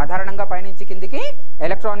 సాధారణంగా పైనుంచి కిందికి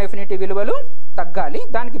ఎలక్ట్రాన్ ఎఫినిటీ విలువలు తగ్గాలి,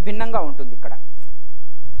 దానికి భిన్నంగా ఉంటుంది ఇక్కడ.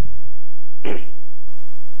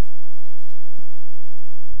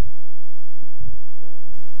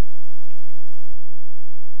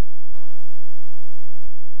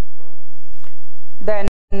 Then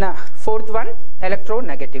fourth one,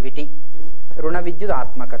 electronegativity, రుణ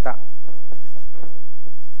విద్యుదాత్మకత.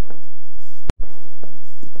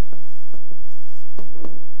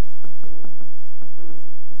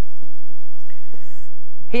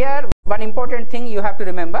 Here one important thing you have to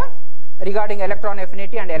remember regarding electron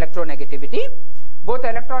affinity and electronegativity. Both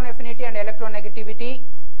electron affinity and electronegativity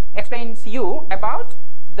explains you about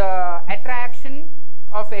the attraction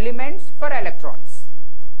of elements for electrons.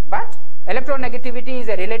 But electronegativity is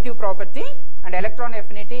a relative property and electron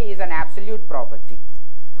affinity is an absolute property.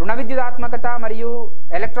 రుణ విద్యుదాత్మకత మరియు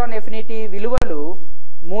electron affinity విలువలు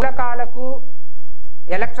మూలకాలకు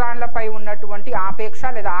ఎలక్ట్రాన్లపై ఉన్నటువంటి ఆపేక్ష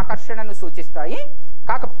లేదా ఆకర్షణను సూచిస్తాయి.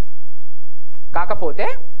 కాకపోతే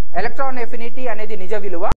electron affinity అనేది నిజ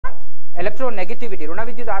విలువ, ఎలక్ట్రోనెగటివిటీ రుణ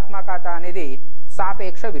విద్యుదాత్మకత అనేది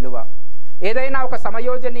సాపేక్ష విలువ. ఏదైనా ఒక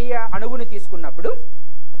సమయోజనీయ అణువుని తీసుకున్నప్పుడు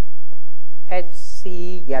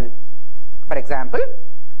HCl for example,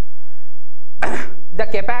 the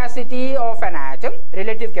capacity of an atom,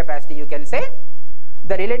 relative capacity you can say,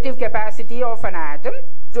 the relative capacity of an atom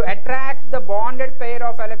to attract the bonded pair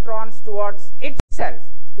of electrons towards itself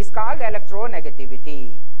is called electronegativity.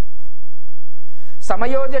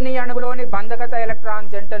 సమయోజనీయ అణువులోని బంధకత electron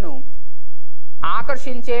జంటను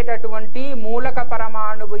ఆకర్షించేటటువంటి మూలక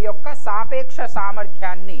పరమాణువు యొక్క సాపేక్ష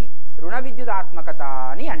సామర్థ్యాన్ని రుణ విద్యుదాత్మకత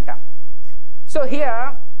అని అంటాం. So here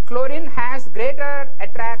chlorine has greater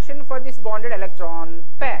attraction for this bonded electron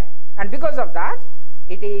pair, and because of that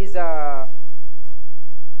it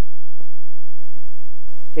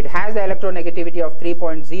has the electronegativity of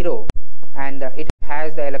 3.0 and it has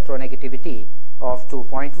the electronegativity of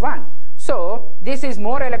 2.1. So this is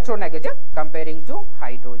more electronegative comparing to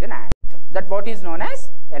hydrogen atom. That what is known as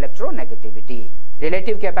electronegativity.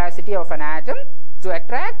 Relative capacity of an atom to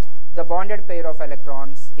attract the bonded pair of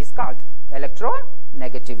electrons is called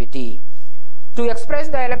electronegativity. To express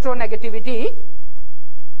the electronegativity,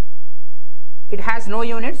 it has no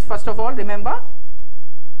units, first of all, remember,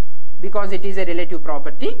 because it is a relative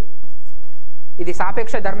property. ఇది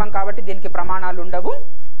సాపేక్ష ధర్మం కాబట్టి దీనికి ప్రమాణాలు ఉండవు.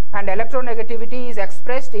 And electronegativity is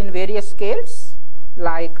expressed in various scales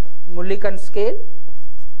like Mulliken scale,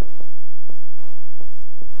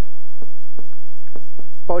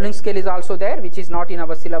 Pauling scale is also there, which is not in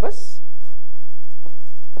our syllabus.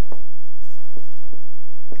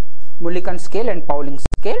 Mulliken scale and Pauling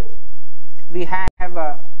scale. We have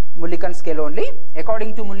Mulliken scale only.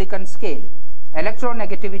 According to Mulliken scale,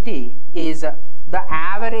 electronegativity is the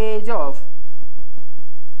average of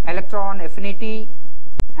electron affinity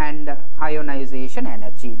and ionization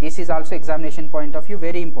energy. This is also examination point of view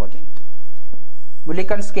very important.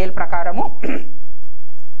 Mulliken scale ప్రకారము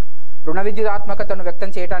రుణ విద్యుదాత్మకతను వ్యక్తం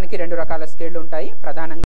చేయడానికి రెండు రకాల స్కేళ్లు ఉంటాయి.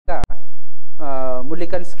 ప్రధానంగా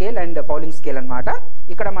Mulliken scale and పౌలింగ్ scale అన్నమాట.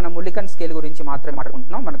 ఇక్కడ మనం ముల్లికన్ స్కేల్ గురించి మాత్రమే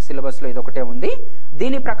మాట్లాడుకుంటున్నాం, మనకు సిలబస్ లో ఇదొకటే ఉంది.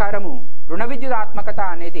 దీని ప్రకారము రుణ విద్యుదాత్మకత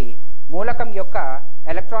అనేది మూలకం యొక్క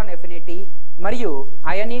ఎలక్ట్రాన్ ఎఫినిటీ మరియు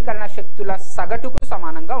అయనీకరణ శక్తుల సగటుకు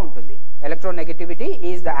సమానంగా ఉంటుంది. Electronegativity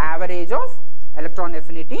is the average of electron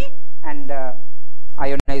affinity and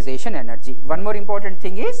ionization energy. One more important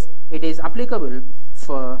thing is it is applicable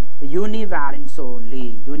for univalents only,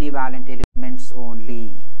 univalent elements only.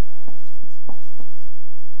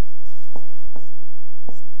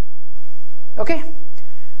 Okay,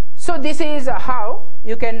 so this is how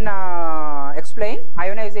you can explain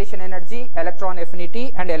ionization energy, electron affinity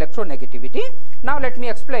and electronegativity. Now let me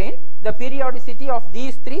explain the periodicity of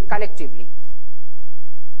these three collectively.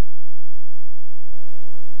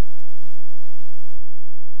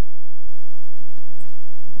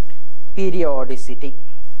 Periodicity.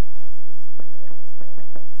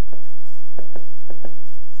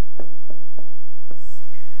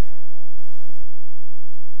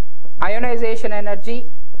 Ionization energy,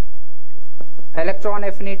 electron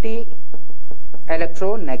affinity,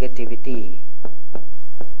 electronegativity.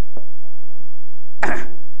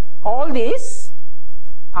 All these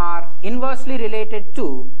are inversely related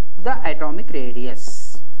to the atomic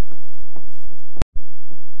radius.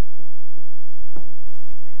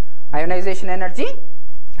 Ionization energy,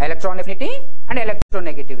 electron affinity and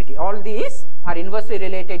electronegativity. All these are inversely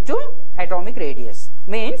related to atomic radius.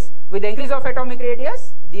 Means with the increase of atomic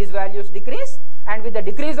radius, these values decrease, and with the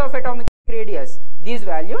decrease of atomic radius, these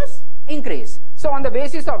values increase. So on the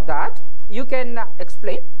basis of that, you can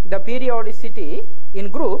explain the periodicity in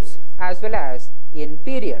groups as well as in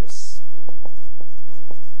periods.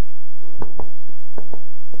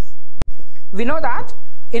 We know that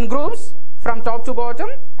in groups, from top to bottom,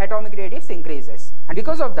 atomic radius increases, and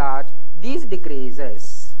because of that, these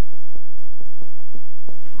decreases.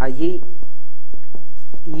 IE,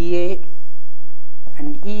 EA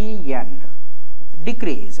and EN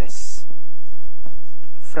decreases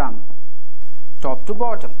from top to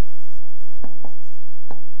bottom.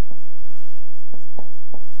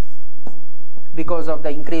 Because of the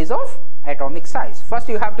increase of atomic size. First,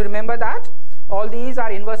 you have to remember that all these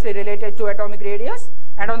are inversely related to atomic radius,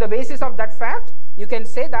 and on the basis of that fact, you can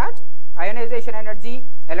say that ionization energy,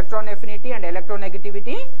 electron affinity and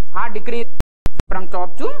electronegativity are decreased from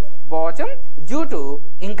top to bottom due to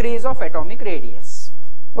increase of atomic radius.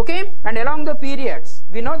 Okay, and along the periods,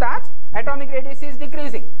 we know that atomic radius is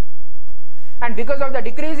decreasing, and because of the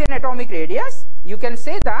decrease in atomic radius, you can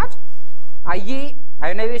say that IE,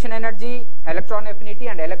 ionization energy, electron affinity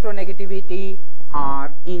and electronegativity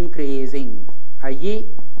are increasing. IE,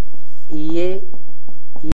 EA,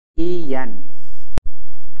 EN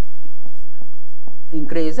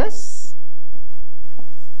increases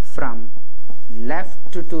from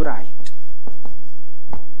left to right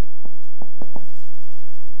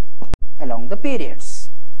along the periods.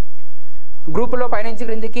 Group లో పైనుంచి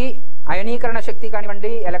క్రిందికి అయనీకరణ శక్తి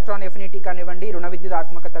కానివ్వండి, electron affinity కానివ్వండి, రుణ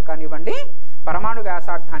విద్యుదాత్మకత కానివ్వండి, పరమాణు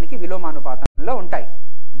వ్యాసార్థానికి విలోమానుపాతంలో ఉంటాయి.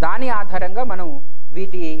 దాని ఆధారంగా మనం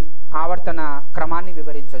వీటి ఆవర్తన క్రమాన్ని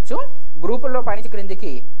వివరించవచ్చు. గ్రూపుల్లో పైనుంచి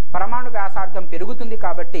క్రిందికి పరమాణు వ్యాసార్థం పెరుగుతుంది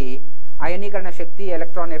కాబట్టి అయనీకరణ శక్తి,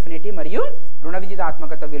 ఎలక్ట్రాన్ ఎఫినిటీ మరియు రుణ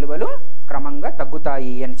విద్యుదాత్మకత విలువలు క్రమంగా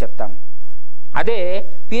తగ్గుతాయి అని చెప్తాం. అదే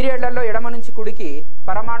పీరియడ్లలో ఎడమ నుంచి కుడికి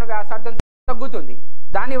పరమాణు వ్యాసార్థం తగ్గుతుంది.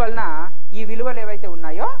 దాని వలన ఈ విలువలు ఏవైతే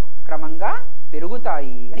ఉన్నాయో క్రమంగా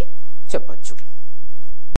పెరుగుతాయి అని చెప్పొచ్చు.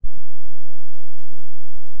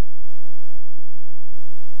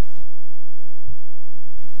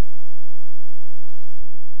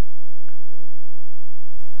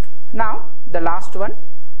 Now the last one,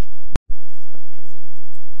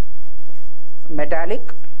 metallic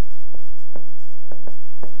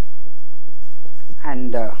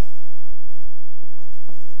and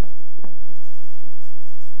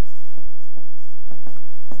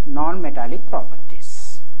non-metallic properties.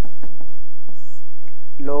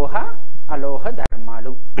 లోహ అలోహ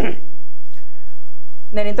ధర్మాలు.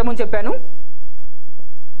 నేను ఇంతకుముందు చెప్పాను,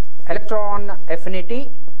 electron affinity,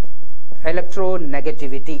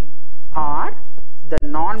 electronegativity are the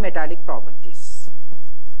non-metallic properties.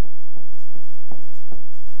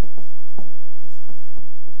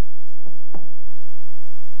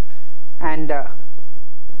 And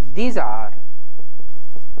these are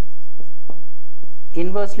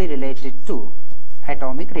inversely related to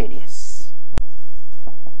atomic radius.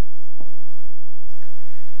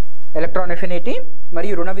 Electron affinity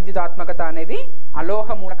మరియు రుణ విద్యుదాత్మకత అనేవి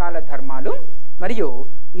అలోహ మూలకాల ధర్మాలు మరియు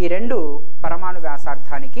ఈ రెండు పరమాణు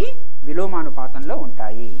వ్యాసార్థానికి విలోమానుపాతంలో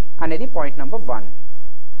ఉంటాయి అనేది పాయింట్ నెంబర్ 1.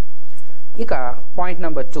 ఇక పాయింట్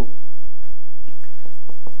నెంబర్ 2,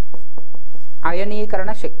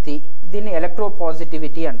 అయనీకరణ శక్తి. దీన్ని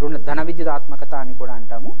ఎలక్ట్రోపాజిటివిటీ అని, ధన విద్యుదాత్మకత అని కూడా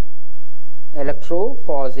అంటాము.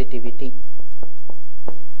 ఎలక్ట్రోపాజిటివిటీ.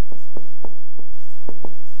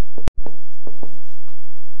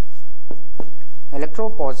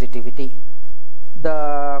 Electropositivity, the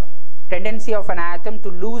tendency of an atom to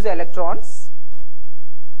lose electrons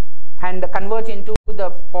and convert into the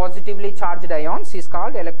positively charged ions is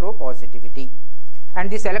called electropositivity, and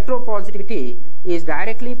this electropositivity is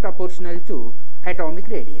directly proportional to atomic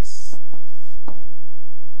radius.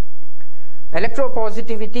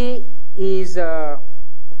 Electropositivity is a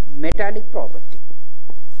metallic property.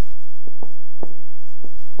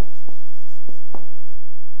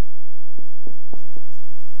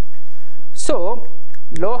 So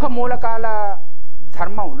లోహ మూలకాల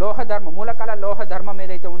ధర్మం, మూలకాల లోహ ధర్మం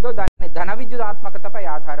ఏదైతే ఉందో దాని ధన విద్యుదాత్మకతపై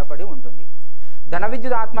ఆధారపడి ఉంటుంది. ధన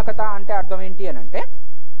విద్యుదాత్మకత అంటే అర్థం ఏంటి అని అంటే,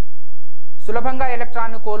 సులభంగా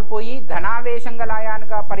ఎలక్ట్రాన్ను కోల్పోయి ధనావేశం గల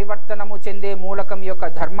అయాన్గా పరివర్తనము చెందే మూలకం యొక్క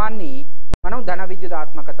ధర్మాన్ని మనం ధన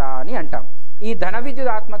విద్యుదాత్మకత అని అంటాం. ఈ ధన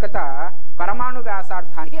విద్యుదాత్మకత పరమాణు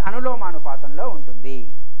వ్యాసార్థానికి అనులోమానుపాతంలో ఉంటుంది.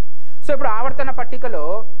 సో ఇప్పుడు ఆవర్తన పట్టికలో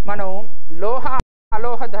మనం లోహ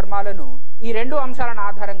అలోహ ధర్మాలను ఈ రెండు అంశాలను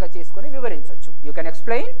ఆధారంగా చేసుకొని వివరించవచ్చు. You can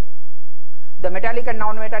explain the metallic and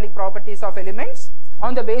non metallic properties of elements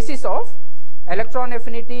on the basis of electron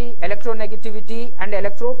affinity, electronegativity and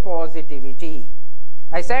electropositivity.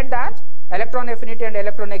 I said that electron affinity and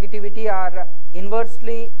electronegativity are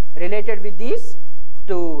inversely related with these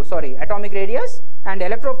atomic radius, and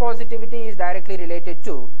electropositivity is directly related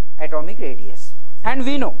to atomic radius. And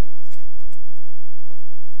we know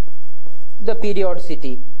the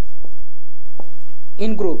periodicity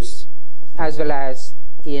in groups as well as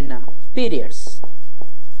in periods.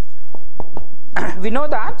 We know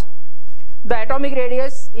that the atomic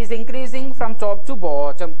radius is increasing from top to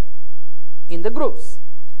bottom in the groups,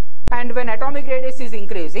 and when atomic radius is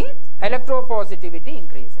increasing, electropositivity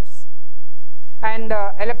increases, and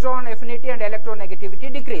electron affinity and electronegativity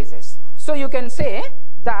decreases. So you can say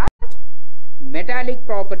that metallic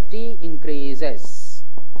property increases.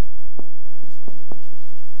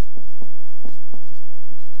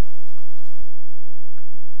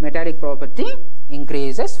 Metallic property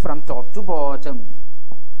increases from top to bottom.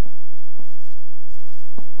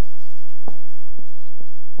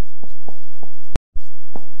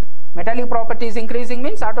 Metallic property is increasing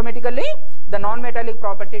means automatically the non-metallic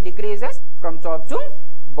property decreases from top to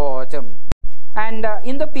bottom. And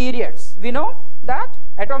in the periods, we know that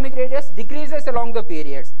atomic radius decreases along the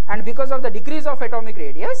periods, and because of the decrease of atomic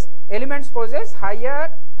radius, elements possess higher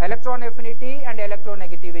electron affinity and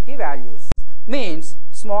electronegativity values, means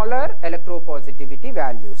smaller electropositivity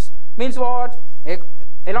values. Means what?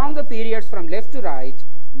 Along the periods from left to right,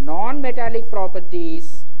 non-metallic properties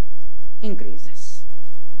increases.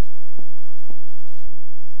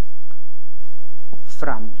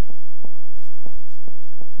 From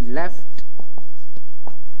left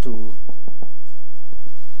to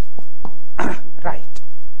right.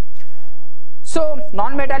 So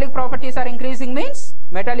non-metallic properties are increasing means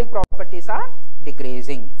metallic properties are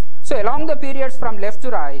decreasing. So along the periods from left to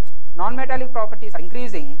right, non-metallic properties are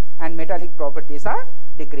increasing and metallic properties are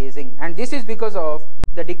decreasing, and this is because of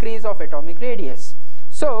the decrease of atomic radius.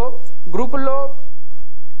 So గ్రూపుల్లో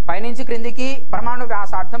పైనుంచి క్రిందికి పరమాణు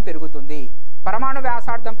వ్యాసార్థం పెరుగుతుంది. పరమాణు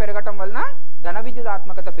వ్యాసార్థం పెరగటం వలన ధన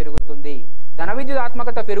విద్యుదాత్మకత పెరుగుతుంది. ధన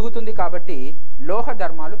విద్యుదాత్మకత పెరుగుతుంది కాబట్టి లోహ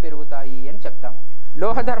ధర్మాలు పెరుగుతాయి అని చెప్తాం.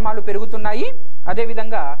 లోహ ధర్మాలు పెరుగుతున్నాయి,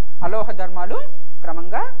 అదేవిధంగా అలోహ ధర్మాలు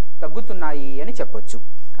క్రమంగా తగ్గుతున్నాయి అని చెప్పొచ్చు.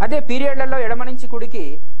 అదే పీరియడ్లలో ఎడమ నుంచి కుడికి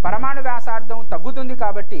పరమాణు వ్యాసార్థం తగ్గుతుంది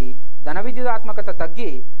కాబట్టి ధన విద్యుదాత్మకత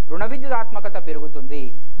తగ్గి రుణ విద్యుదాత్మకత పెరుగుతుంది.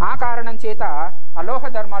 ఆ కారణం చేత అలోహ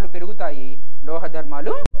ధర్మాలు పెరుగుతాయి, లోహ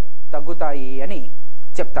ధర్మాలు తగ్గుతాయి అని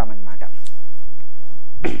చెప్తామన్నమాట.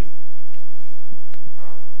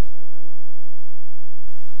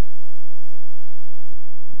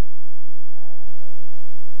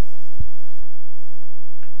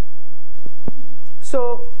 సో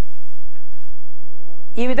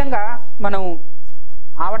ఈ విధంగా మనం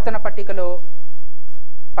ఆవర్తన పట్టికలో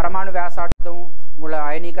పరమాణు వ్యాసార్థం, మూల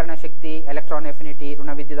అయనీకరణ శక్తి, ఎలక్ట్రాన్ ఎఫినిటీ,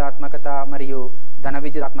 రుణ విద్యుదాత్మకత మరియు ధన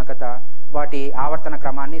విద్యుదాత్మకత వాటి ఆవర్తన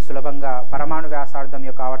క్రమాన్ని సులభంగా పరమాణు వ్యాసార్థం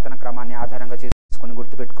యొక్క ఆవర్తన క్రమాన్ని ఆధారంగా చేసుకుని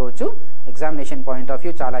గుర్తుపెట్టుకోవచ్చు. ఎగ్జామినేషన్ పాయింట్ ఆఫ్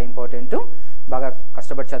వ్యూ చాలా ఇంపార్టెంట్. బాగా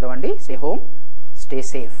కష్టపడి చదవండి. Stay home, stay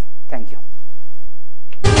safe. Thank you.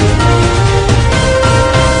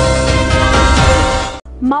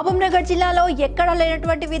 Mahabubnagar జిల్లాలో ఎక్కడా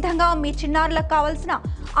లేనటువంటి విధంగా మీ చిన్నారులకు కావాల్సిన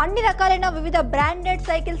అన్ని రకాలైన వివిధ బ్రాండెడ్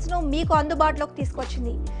సైకిల్స్ ను మీకు అందుబాటులోకి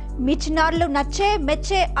తీసుకొచ్చింది. మీ చిన్నారులు నచ్చే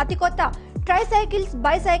మెచ్చే అతి కొత్త try cycles,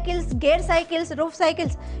 bicycles, gear cycles, roof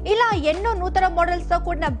cycles ఇలా ఎన్నో నూతన మోడల్స్ తో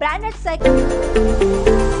కూడిన బ్రాండెడ్ సైకిల్స్